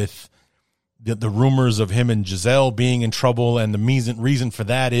now with the rumors of him and Giselle being in trouble, and the reason for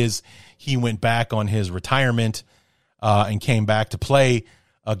that is he went back on his retirement and came back to play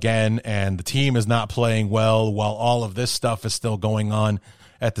again, and the team is not playing well while all of this stuff is still going on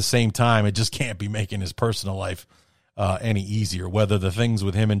at the same time. It just can't be making his personal life any easier, whether the things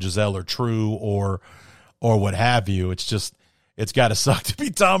with him and Giselle are true or what have you. It's got to suck to be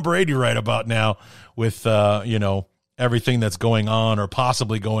Tom Brady right about now with, everything that's going on or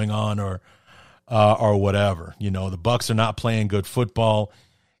possibly going on or whatever. The Bucs are not playing good football,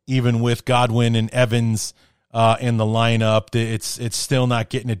 even with Godwin and Evans in the lineup. It's still not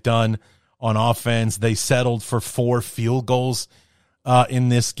getting it done on offense. They settled for 4 field goals in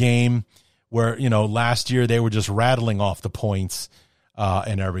this game, where, you know, last year they were just rattling off the points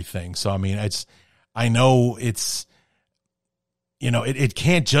and everything. So, I mean, I know it's, you know, it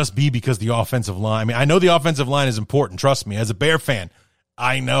can't just be because the offensive line. I mean, I know the offensive line is important. Trust me, as a Bear fan,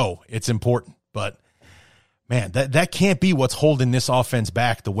 I know it's important. But man, that can't be what's holding this offense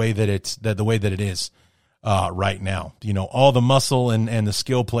back the way that it is right now. You know, all the muscle and the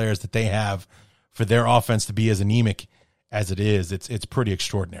skill players that they have for their offense to be as anemic as it is, it's pretty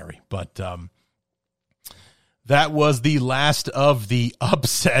extraordinary. But that was the last of the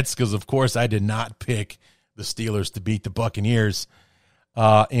upsets, because of course I did not pick the Steelers to beat the Buccaneers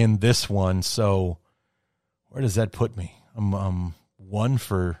in this one. So where does that put me? I'm 1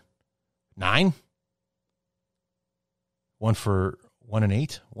 for 9, 1 for 1 and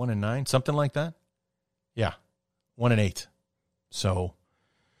 8, 1 and 9, something like that. Yeah, 1 and 8. So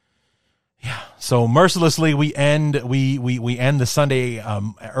yeah, so mercilessly we end the Sunday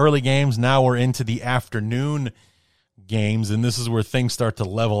early games. Now we're into the afternoon games, and this is where things start to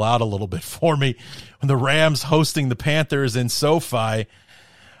level out a little bit for me. When the Rams hosting the Panthers in SoFi,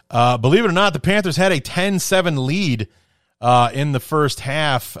 believe it or not, the Panthers had a 10-7 lead in the first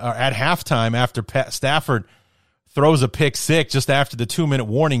half, at halftime, after Stafford throws a pick six just after the 2-minute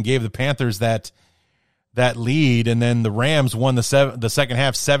warning gave the Panthers that lead, and then the Rams won the second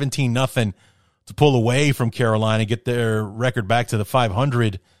half 17-0 to pull away from Carolina, get their record back to the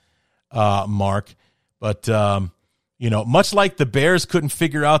 500 mark. But you know, much like the Bears couldn't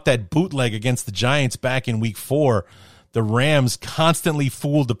figure out that bootleg against the Giants back in Week 4, the Rams constantly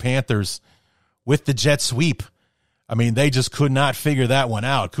fooled the Panthers with the jet sweep. I mean, they just could not figure that one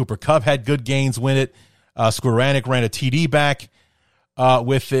out. Cooper Kupp had good gains with it. Skowronek ran a TD back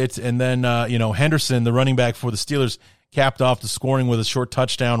with it, and then you know, Henderson, the running back for the Steelers, capped off the scoring with a short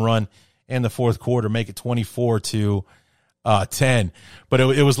touchdown run in the fourth quarter, make it 24-10. But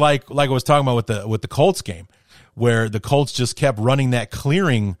it was like I was talking about with the Colts game, where the Colts just kept running that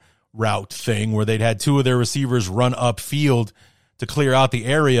clearing route thing, where they'd had 2 of their receivers run upfield to clear out the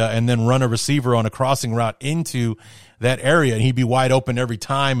area and then run a receiver on a crossing route into that area, and he'd be wide open every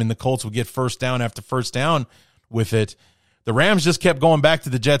time, and the Colts would get first down after first down with it. The Rams just kept going back to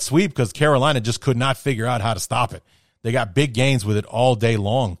the jet sweep because Carolina just could not figure out how to stop it. They got big gains with it all day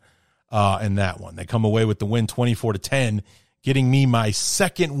long in that one. They come away with the win 24-10, getting me my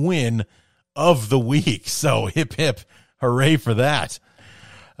second win of the week. So hip, hip, hooray for that.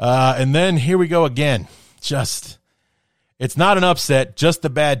 And then here we go again. Just, it's not an upset, just a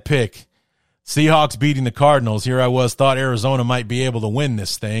bad pick. Seahawks beating the Cardinals. Here I was, thought Arizona might be able to win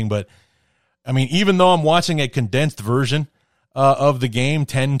this thing, but I mean, even though I'm watching a condensed version of the game,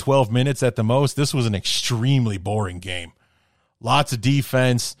 10, 12 minutes at the most, this was an extremely boring game. Lots of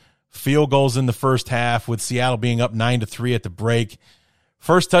defense, field goals in the first half, with Seattle being up 9-3 at the break.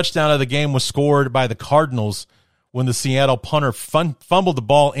 First touchdown of the game was scored by the Cardinals when the Seattle punter fumbled the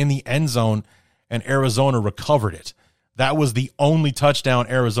ball in the end zone and Arizona recovered it. That was the only touchdown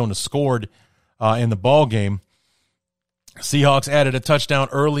Arizona scored in the ball game. Seahawks added a touchdown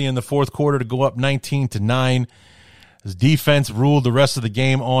early in the fourth quarter to go up 19-9. His defense ruled the rest of the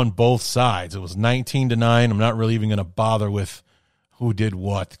game on both sides. It was 19-9. I'm not really even going to bother with who did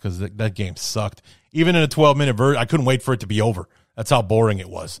what, because that game sucked. Even in a 12-minute version, I couldn't wait for it to be over. That's how boring it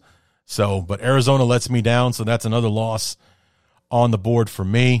was. So, but Arizona lets me down, so that's another loss on the board for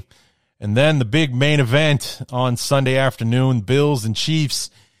me. And then the big main event on Sunday afternoon, Bills and Chiefs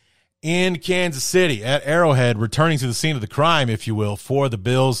in Kansas City at Arrowhead, returning to the scene of the crime, if you will, for the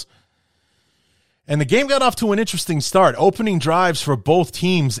Bills. And the game got off to an interesting start. Opening drives for both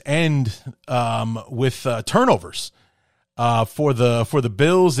teams end with turnovers. For the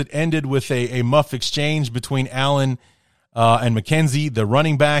Bills, it ended with a muff exchange between Allen and McKenzie, the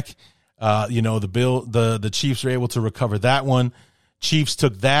running back. The Chiefs were able to recover that one. Chiefs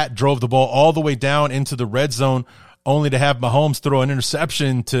took that, drove the ball all the way down into the red zone, only to have Mahomes throw an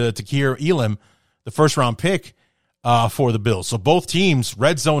interception to Ka'ir Elam, the first-round pick for the Bills. So both teams,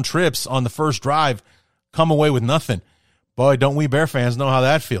 red zone trips on the first drive, come away with nothing. Boy, don't we Bear fans know how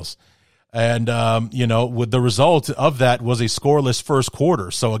that feels. And, with the result of that was a scoreless first quarter.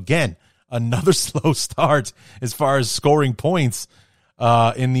 So, again, another slow start as far as scoring points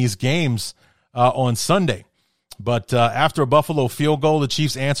in these games on Sunday. But after a Buffalo field goal, the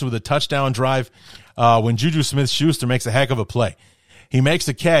Chiefs answer with a touchdown drive when Juju Smith-Schuster makes a heck of a play. He makes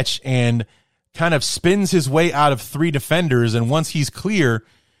a catch and kind of spins his way out of 3 defenders, and once he's clear,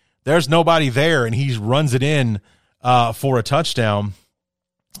 there's nobody there, and he runs it in for a touchdown.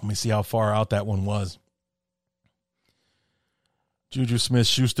 Let me see how far out that one was. Juju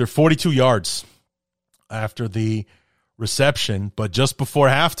Smith-Schuster, 42 yards after the reception. But just before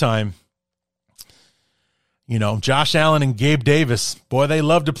halftime, Josh Allen and Gabe Davis, boy, they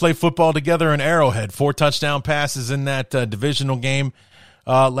love to play football together in Arrowhead. 4 touchdown passes in that divisional game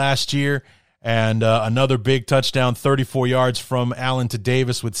last year. And another big touchdown, 34 yards from Allen to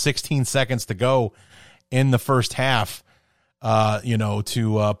Davis with 16 seconds to go in the first half,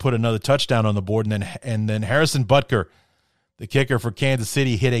 to put another touchdown on the board. And then Harrison Butker, the kicker for Kansas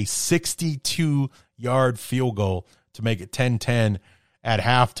City, hit a 62-yard field goal to make it 10-10 at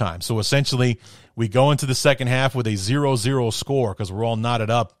halftime. So essentially, we go into the second half with a 0-0 score because we're all knotted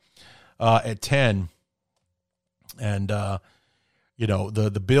up at 10. And,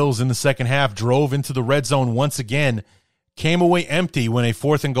 the Bills in the second half drove into the red zone once again, came away empty when a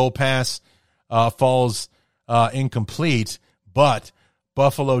 4th and goal pass falls incomplete. But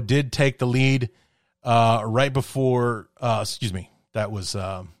Buffalo did take the lead right before, that was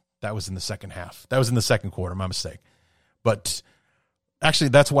in the second half. That was in the second quarter, my mistake. But actually,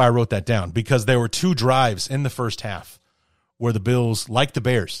 that's why I wrote that down, because there were 2 drives in the first half where the Bills, like the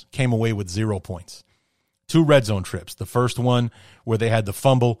Bears, came away with 0 points. 2 red zone trips. The first one where they had the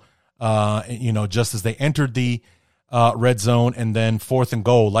fumble, just as they entered the red zone, and then 4th and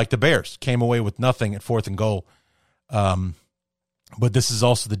goal, like the Bears, came away with nothing at 4th and goal. But this is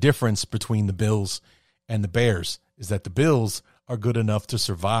also the difference between the Bills and the Bears, is that the Bills are good enough to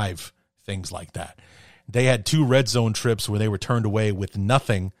survive things like that. They had 2 red zone trips where they were turned away with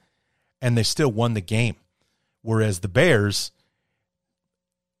nothing, and they still won the game. Whereas the Bears,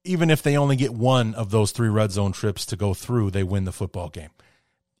 even if they only get 1 of those 3 red zone trips to go through, they win the football game.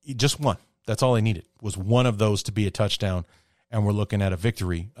 Just 1. That's all they needed, was 1 of those to be a touchdown, and we're looking at a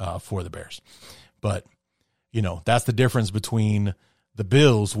victory for the Bears. But, that's the difference between the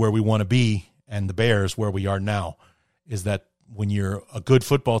Bills, where we want to be, and the Bears, where we are now, is that when you're a good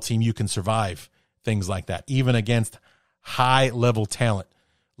football team, you can survive things like that, even against high-level talent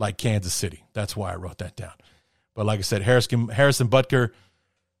like Kansas City. That's why I wrote that down. But like I said, Harrison Butker,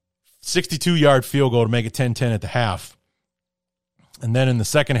 62-yard field goal to make it 10-10 at the half. And then in the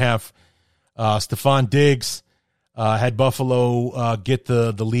second half, Stephon Diggs had Buffalo get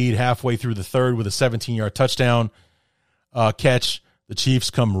the lead halfway through the third with a 17-yard touchdown catch. The Chiefs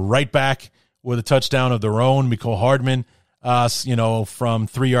come right back with a touchdown of their own. Mecole Hardman, from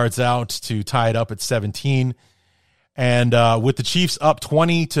 3 yards out to tie it up at 17. And with the Chiefs up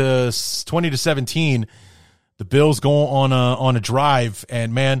 20 to 17, the Bills go on a drive.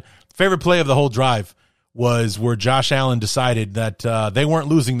 And, man, favorite play of the whole drive was where Josh Allen decided that they weren't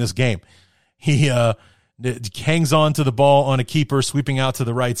losing this game. He hangs on to the ball on a keeper, sweeping out to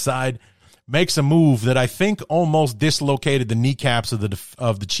the right side, makes a move that I think almost dislocated the kneecaps of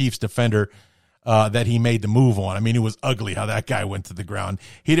the Chiefs defender that he made the move on. I mean, it was ugly how that guy went to the ground.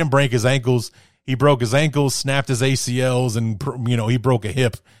 He didn't break his ankles. He broke his ankles, snapped his ACLs, and, he broke a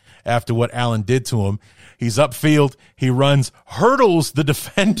hip after what Allen did to him. He's upfield. He runs, hurdles the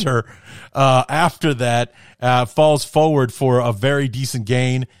defender after that, falls forward for a very decent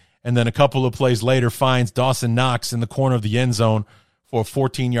gain, and then a couple of plays later finds Dawson Knox in the corner of the end zone for a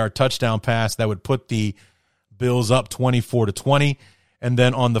 14-yard touchdown pass that would put the Bills up 24-20. And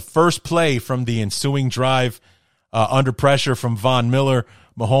then on the first play from the ensuing drive, under pressure from Von Miller,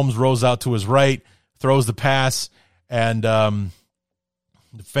 Mahomes rolls out to his right, throws the pass, and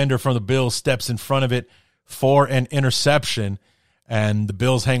defender from the Bills steps in front of it for an interception, and the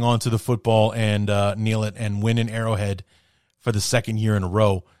Bills hang on to the football and kneel it and win in Arrowhead for the second year in a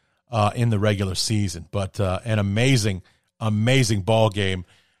row in the regular season. But an amazing ball game,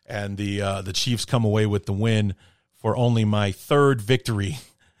 and the Chiefs come away with the win for only my 3rd victory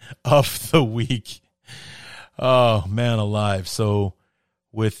of the week. Oh, man alive. So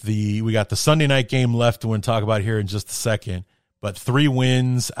we got the Sunday night game left to talk about here in just a second, but 3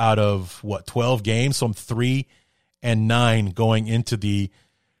 wins out of 12 games. So I'm 3-9 going into the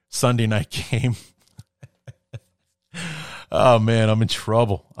Sunday night game. Oh man, I'm in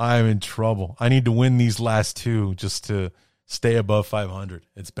trouble. I need to win these last 2 just to stay above 500.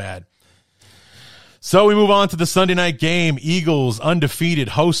 It's bad. So we move on to the Sunday night game. Eagles undefeated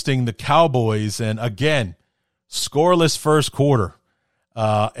hosting the Cowboys. And again, scoreless first quarter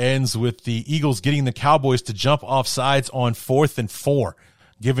ends with the Eagles getting the Cowboys to jump off sides on 4th and 4,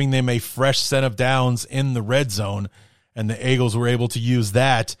 giving them a fresh set of downs in the red zone. And the Eagles were able to use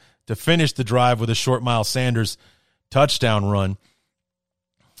that to finish the drive with a short Miles Sanders touchdown run.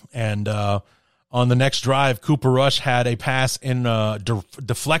 And on the next drive, Cooper Rush had a pass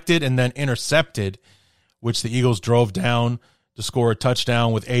deflected and then intercepted, which the Eagles drove down to score a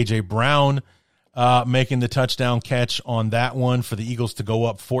touchdown with A.J. Brown making the touchdown catch on that one for the Eagles to go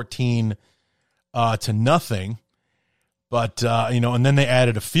up 14-0. But, and then they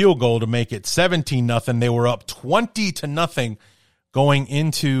added a field goal to make it 17-0. They were up 20-0 going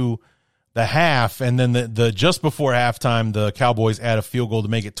into the half. And then the just before halftime, the Cowboys add a field goal to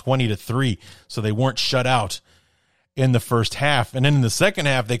make it 20-3. So they weren't shut out in the first half. And then in the second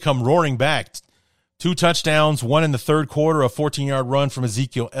half, they come roaring back. 2 touchdowns, one in the third quarter, a 14-yard run from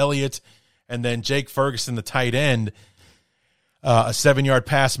Ezekiel Elliott, and then Jake Ferguson, the tight end, a 7-yard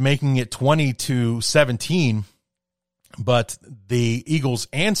pass, making it 20-17. But the Eagles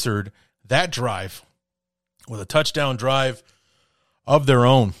answered that drive with a touchdown drive of their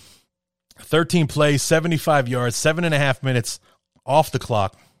own. 13 plays, 75 yards, 7.5 minutes off the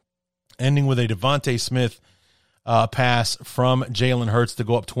clock, ending with a Devontae Smith pass from Jalen Hurts to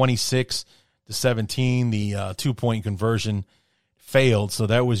go up 26-17. The 2-point conversion failed, so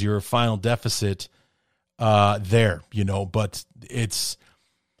that was your final deficit there. But it's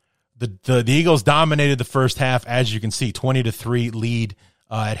the Eagles dominated the first half, as you can see, 20-3 lead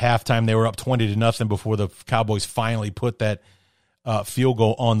at halftime. They were up 20-0 before the Cowboys finally put that field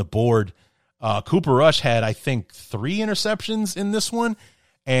goal on the board. Cooper Rush had, I think, 3 interceptions in this one,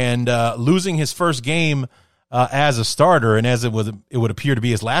 and losing his first game as a starter, and as it would appear to be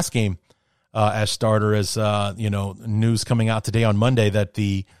his last game as starter, as news coming out today on Monday that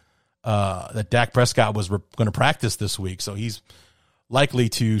that Dak Prescott was going to practice this week, so he's likely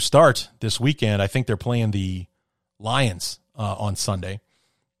to start this weekend. I think they're playing the Lions on Sunday,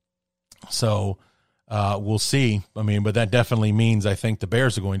 so we'll see. I mean, but that definitely means I think the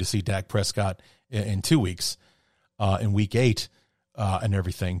Bears are going to see Dak Prescott in 2 weeks, in Week 8 and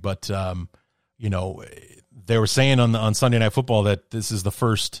everything. But they were saying on Sunday Night Football that these are the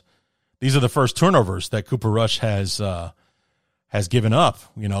first turnovers that Cooper Rush has given up.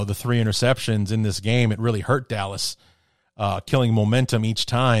 The 3 interceptions in this game, it really hurt Dallas, killing momentum each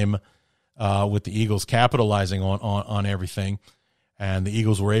time, with the Eagles capitalizing on everything. And the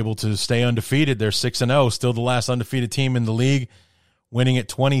Eagles were able to stay undefeated. They're 6-0, still the last undefeated team in the league, winning it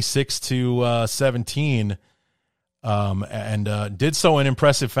 26-17. And did so in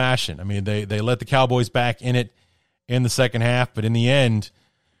impressive fashion. I mean, they let the Cowboys back in it in the second half, but in the end,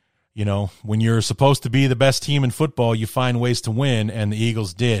 when you're supposed to be the best team in football, you find ways to win, and the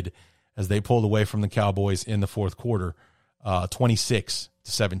Eagles did as they pulled away from the Cowboys in the fourth quarter,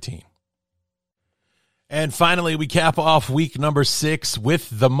 26-17. And finally, we cap off week number 6 with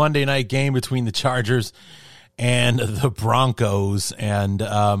the Monday night game between the Chargers and the Broncos. And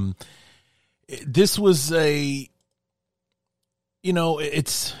this was it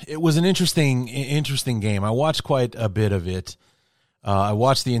was an interesting game. I watched quite a bit of it. I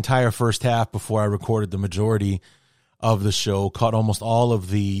watched the entire first half before I recorded the majority of the show, caught almost all of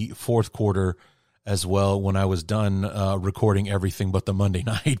the fourth quarter as well when I was done recording everything but the Monday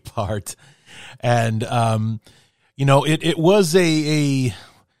night part. And, it was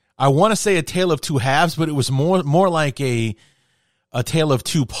I want to say a tale of two halves, but it was more like a tale of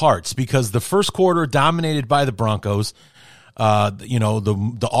two parts, because the first quarter dominated by the Broncos.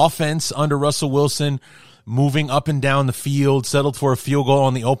 The offense under Russell Wilson moving up and down the field, settled for a field goal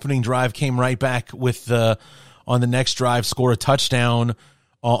on the opening drive, came right back with on the next drive, scored a touchdown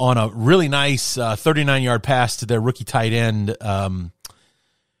on a really nice 39-yard pass to their rookie tight end,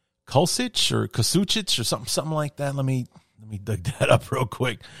 Kasucic or something like that. Let me dig that up real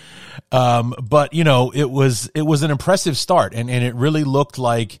quick. But it was an impressive start, and it really looked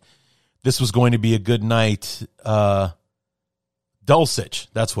like this was going to be a good night. Dulcich,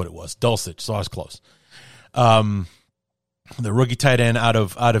 that's what it was. Dulcich, so I was close. The rookie tight end out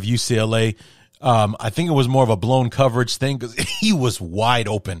of UCLA. I think it was more of a blown coverage thing because he was wide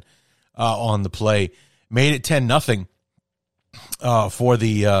open on the play. Made it 10-0 for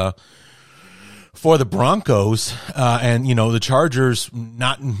the Broncos, and the Chargers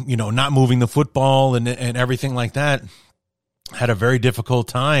not moving the football and everything like that, had a very difficult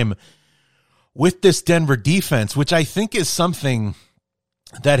time with this Denver defense, which I think is something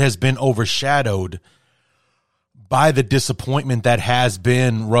that has been overshadowed by the disappointment that has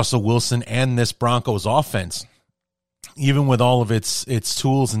been Russell Wilson and this Broncos offense, even with all of its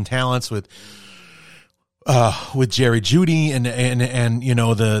tools and talents with Jerry Jeudy and the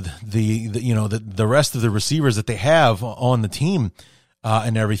rest of the receivers that they have on the team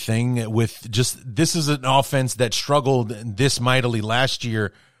and everything. With just, this is an offense that struggled this mightily last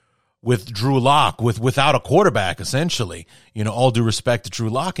year with Drew Lock, without a quarterback, essentially. All due respect to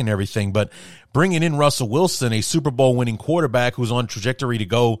Drew Lock and everything, but bringing in Russell Wilson, a Super Bowl winning quarterback who's on trajectory to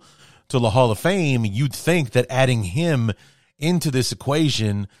go to the Hall of Fame, you'd think that adding him into this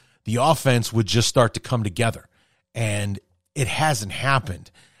equation, the offense would just start to come together. And it hasn't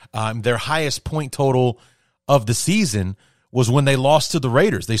happened. Their highest point total of the season was when they lost to the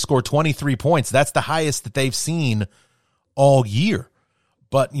Raiders. They scored 23 points. That's the highest that they've seen all year.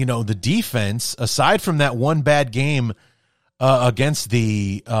 But, the defense, aside from that one bad game against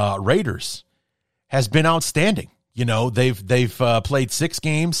the Raiders, has been outstanding. They've played 6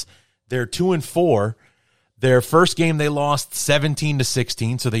 games. They're 2-4. Their first game they lost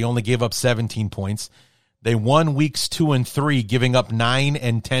 17-16, so they only gave up 17 points. They won weeks 2 and 3, giving up 9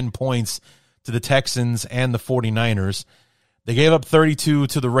 and 10 points to the Texans and the 49ers. They gave up 32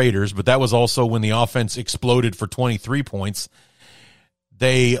 to the Raiders, but that was also when the offense exploded for 23 points.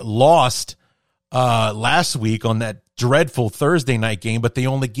 They lost last week on that dreadful Thursday night game, but they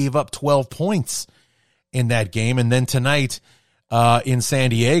only gave up 12 points in that game. And then tonight in San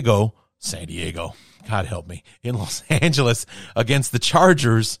Diego, God help me, in Los Angeles against the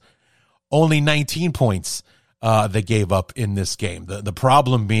Chargers, only 19 points they gave up in this game. The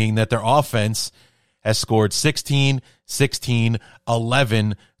problem being that their offense has scored 16, 16,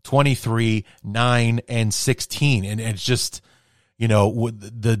 11, 23, 9, and 16. And it's just,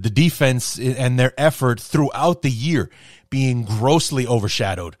 the defense and their effort throughout the year being grossly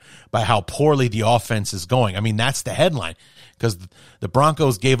overshadowed by how poorly the offense is going. I mean, that's the headline, because the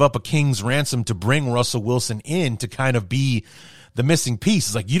Broncos gave up a king's ransom to bring Russell Wilson in to kind of be the missing piece.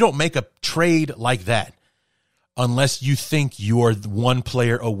 It's like, you don't make a trade like that unless you think you're one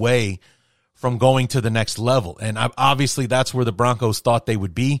player away from going to the next level. And obviously that's where the Broncos thought they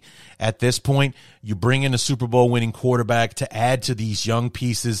would be at this point. You bring in a Super Bowl winning quarterback to add to these young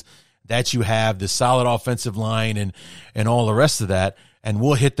pieces that you have, the solid offensive line and all the rest of that, and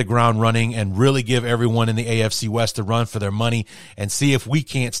we'll hit the ground running and really give everyone in the AFC West a run for their money and see if we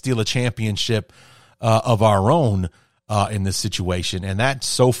can't steal a championship of our own in this situation. And that,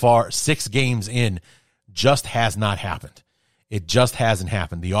 so far, 6 games in, just has not happened. It just hasn't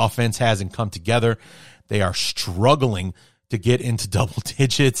happened. The offense hasn't come together. They are struggling to get into double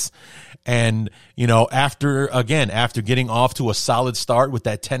digits. And, after getting off to a solid start with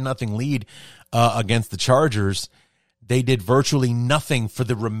that 10-0 lead against the Chargers, they did virtually nothing for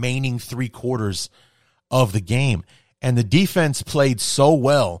the remaining 3 quarters of the game. And the defense played so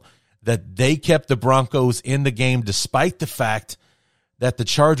well that they kept the Broncos in the game, despite the fact that the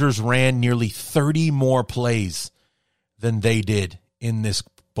Chargers ran nearly 30 more plays than they did in this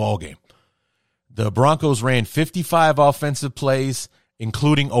ballgame. The Broncos ran 55 offensive plays,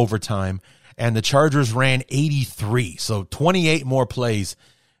 including overtime, and the Chargers ran 83, so 28 more plays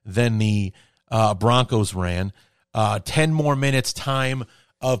than the Broncos ran. 10 more minutes time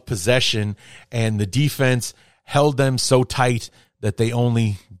of possession, and the defense held them so tight that they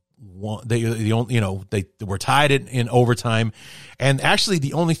only won. They were tied in overtime, and actually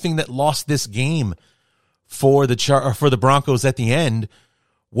the only thing that lost this game for the Broncos at the end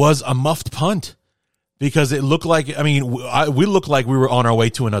was a muffed punt, because it looked like, we looked like we were on our way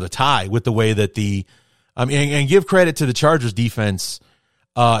to another tie with the way that and give credit to the Chargers defense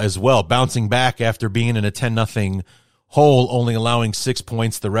as well, bouncing back after being in a 10-0 hole, only allowing 6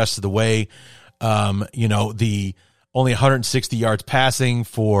 points the rest of the way. The only 160 yards passing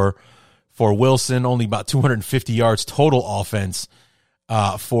for Wilson, only about 250 yards total offense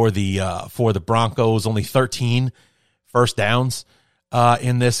for the Broncos, only 13 first downs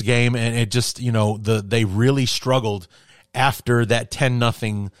in this game. And it just, they really struggled after that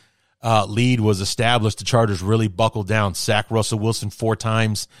 10-0 lead was established. The Chargers really buckled down, sacked Russell Wilson 4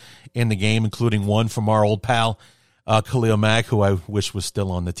 times in the game, including one from our old pal, Khalil Mack, who I wish was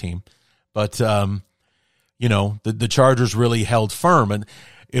still on the team. But, the Chargers really held firm.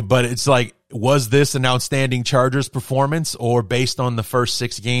 But it's like, was this an outstanding Chargers performance, or based on the first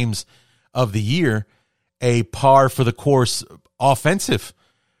 6 games of the year, a par for the course offensive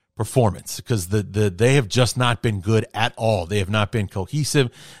performance? Because they have just not been good at all. They have not been cohesive.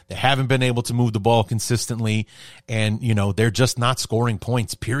 They haven't been able to move the ball consistently, and they're just not scoring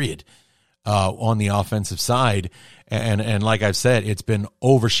points, period, on the offensive side. And like I've said, it's been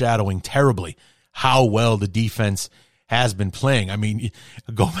overshadowing terribly how well the defense has been playing. I mean,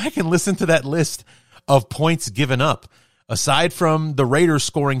 go back and listen to that list of points given up. Aside from the Raiders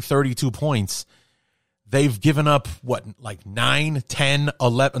scoring 32 points, they've given up, 9, 10,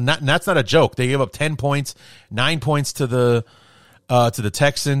 11. That's not a joke. They gave up 10 points, 9 points to the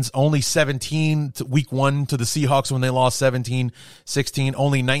Texans, only 17 to week 1 to the Seahawks when they lost 17-16,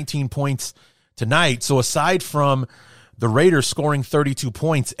 only 19 points tonight. So aside from the Raiders scoring 32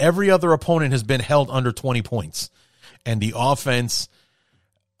 points, every other opponent has been held under 20 points. And the offense,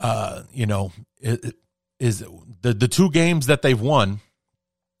 is the 2 games that they've won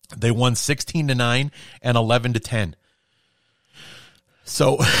They won 16-9 and 11-10.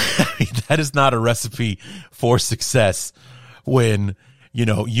 So that is not a recipe for success when,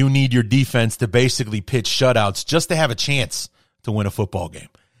 you need your defense to basically pitch shutouts just to have a chance to win a football game.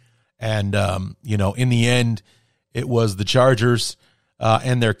 And, in the end, it was the Chargers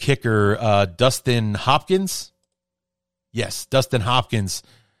and their kicker, Dustin Hopkins. Yes, Dustin Hopkins,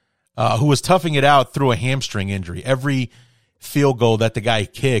 who was toughing it out through a hamstring injury. Every field goal that the guy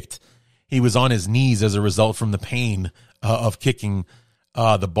kicked, he was on his knees as a result from the pain of kicking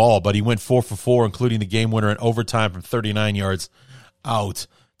the ball. But he went 4 for 4, including the game winner in overtime from 39 yards out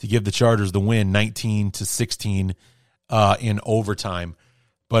to give the Chargers the win, 19-16 in overtime.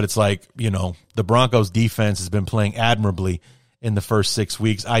 But it's like, the Broncos defense has been playing admirably in the first 6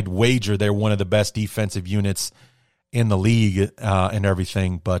 weeks. I'd wager they're one of the best defensive units in the league and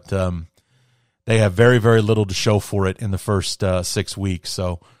everything. But they have very, very little to show for it in the first 6 weeks.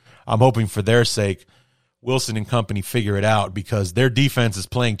 So I'm hoping for their sake, Wilson and company figure it out, because their defense is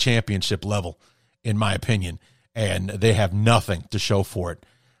playing championship level, in my opinion, and they have nothing to show for it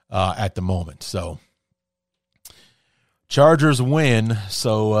at the moment. So Chargers win.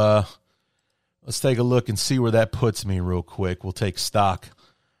 So let's take a look and see where that puts me real quick. We'll take stock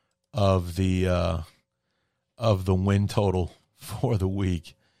of the win total for the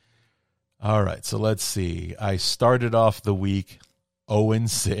week. All right, so let's see. I started off the week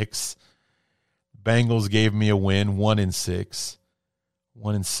 0-6. Bengals gave me a win, 1-6,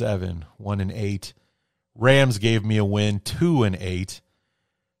 1-7, 1-8. Rams gave me a win, 2-8.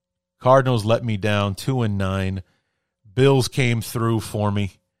 Cardinals let me down, 2-9. Bills came through for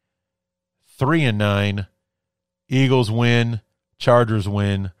me, 3-9. Eagles win, Chargers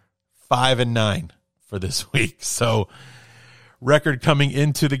win, 5-9 for this week. So record coming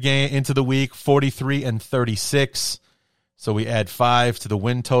into the week, 43-36. So we add 5 to the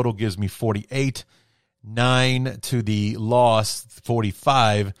win total, gives me 48. 9 to the loss,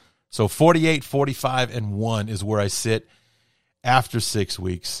 45. So 48, 45, and 1 is where I sit after 6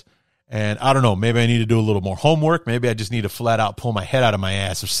 weeks. And I don't know, maybe I need to do a little more homework. Maybe I just need to flat out pull my head out of my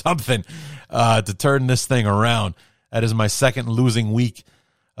ass or something to turn this thing around. That is my second losing week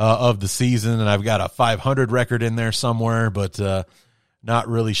of the season, and I've got a 500 record in there somewhere, but not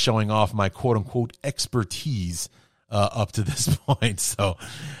really showing off my quote-unquote expertise up to this point. So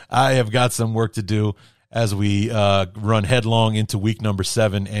I have got some work to do as we run headlong into week number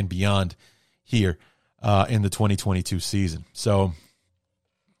 7 and beyond here in the 2022 season. So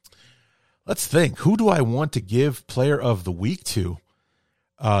let's think. Who do I want to give player of the week to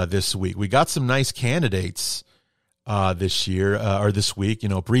this week? We got some nice candidates this year or this week.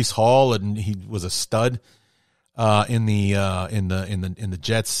 Breece Hall, and he was a stud in the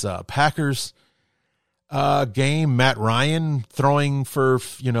Jets Packers game. Matt Ryan throwing for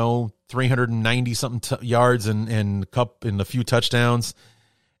 390 something yards and a few touchdowns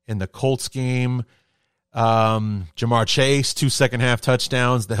in the Colts game. Jamar Chase, 2 second half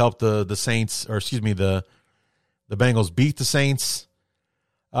touchdowns to help the Saints, or excuse me, the Bengals beat the Saints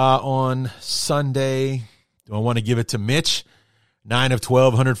on Sunday. Do I want to give it to Mitch? 9 of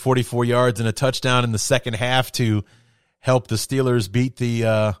 12, 144 yards and a touchdown in the second half to help the Steelers beat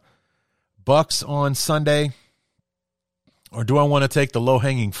the Bucks on Sunday? Or do I want to take the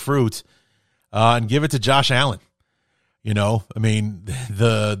low-hanging fruit and give it to Josh Allen?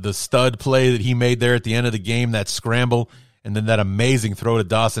 The stud play that he made there at the end of the game, that scramble, and then that amazing throw to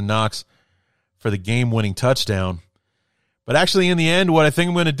Dawson Knox for the game-winning touchdown. But actually, in the end, what I think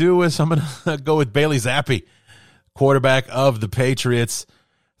I'm going to do is I'm going to go with Bailey Zappi, quarterback of the Patriots,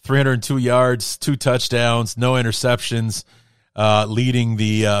 302 yards, 2 touchdowns, no interceptions, leading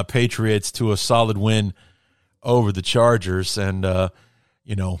the Patriots to a solid win over the Chargers. And,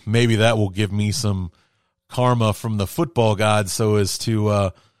 maybe that will give me some karma from the football gods so as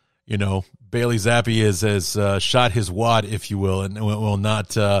to, Bailey Zappi has shot his wad, if you will, and will not,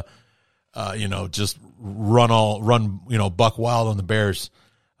 just run, buck wild on the Bears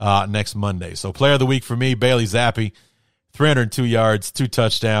next Monday. So player of the week for me, Bailey Zappi, 302 yards, 2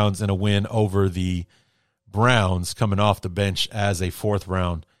 touchdowns, and a win over the Browns, coming off the bench as a 4th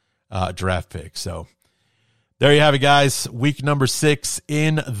round draft pick. So there you have it, guys. Week number 6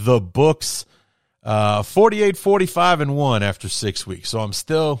 in the books. 48, 45, and 1 after 6 weeks. So I'm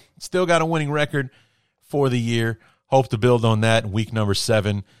still got a winning record for the year. Hope to build on that in week number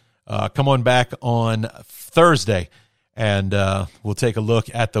 7. Come on back on Thursday, and we'll take a look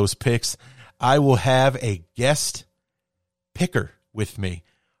at those picks. I will have a guest picker with me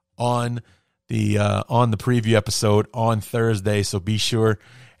on the preview episode on Thursday, so be sure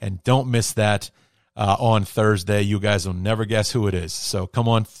and don't miss that. on Thursday. You guys will never guess who it is. So come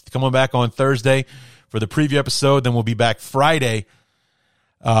on back on Thursday for the preview episode. Then we'll be back Friday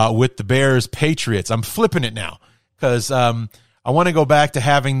with the Bears Patriots. I'm flipping it now because I want to go back to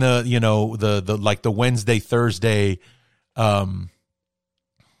having the Wednesday, Thursday,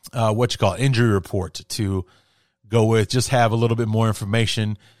 injury report to go with. Just have a little bit more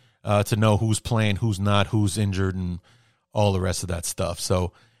information to know who's playing, who's not, who's injured, and all the rest of that stuff.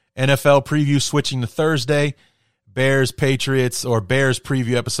 So NFL preview switching to Thursday, Bears Patriots or Bears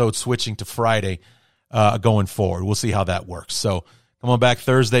preview episode switching to Friday going forward. We'll see how that works. So come on back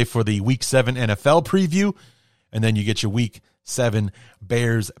Thursday for the Week 7 NFL preview, and then you get your Week 7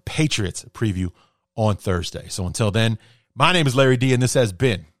 Bears Patriots preview on Thursday. So until then, my name is Larry D, and this has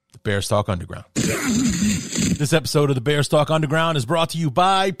been the Bears Talk Underground. This episode of the Bears Talk Underground is brought to you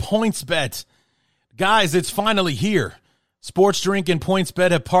by PointsBet. Guys, it's finally here. Sports Drink and PointsBet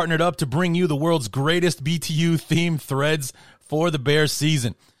have partnered up to bring you the world's greatest BTU-themed threads for the Bears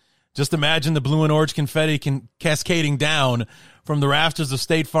season. Just imagine the blue and orange confetti cascading down from the rafters of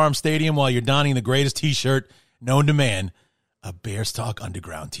State Farm Stadium while you're donning the greatest T-shirt known to man, a Bears Talk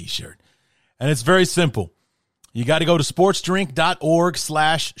Underground T-shirt. And it's very simple. You got to go to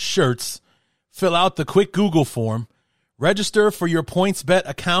sportsdrink.org/shirts, fill out the quick Google form, register for your PointsBet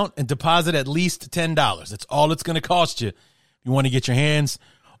account, and deposit at least $10. That's all it's going to cost you if you want to get your hands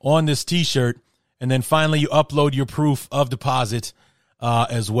on this T-shirt. And then finally, you upload your proof of deposit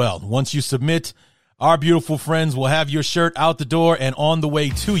as well. Once you submit, our beautiful friends will have your shirt out the door and on the way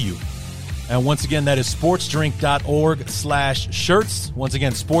to you. And once again, that is sportsdrink.org/shirts. Once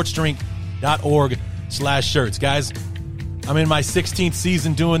again, sportsdrink.org/shirts. Guys, I'm in my 16th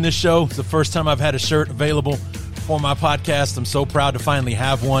season doing this show. It's the first time I've had a shirt available for my podcast. I'm so proud to finally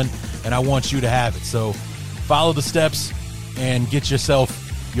have one, and I want you to have it. So follow the steps and get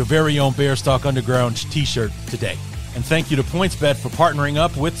yourself your very own Bears Talk Underground T-shirt today. And thank you to PointsBet for partnering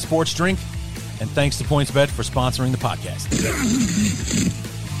up with Sports Drink, and thanks to PointsBet for sponsoring the podcast.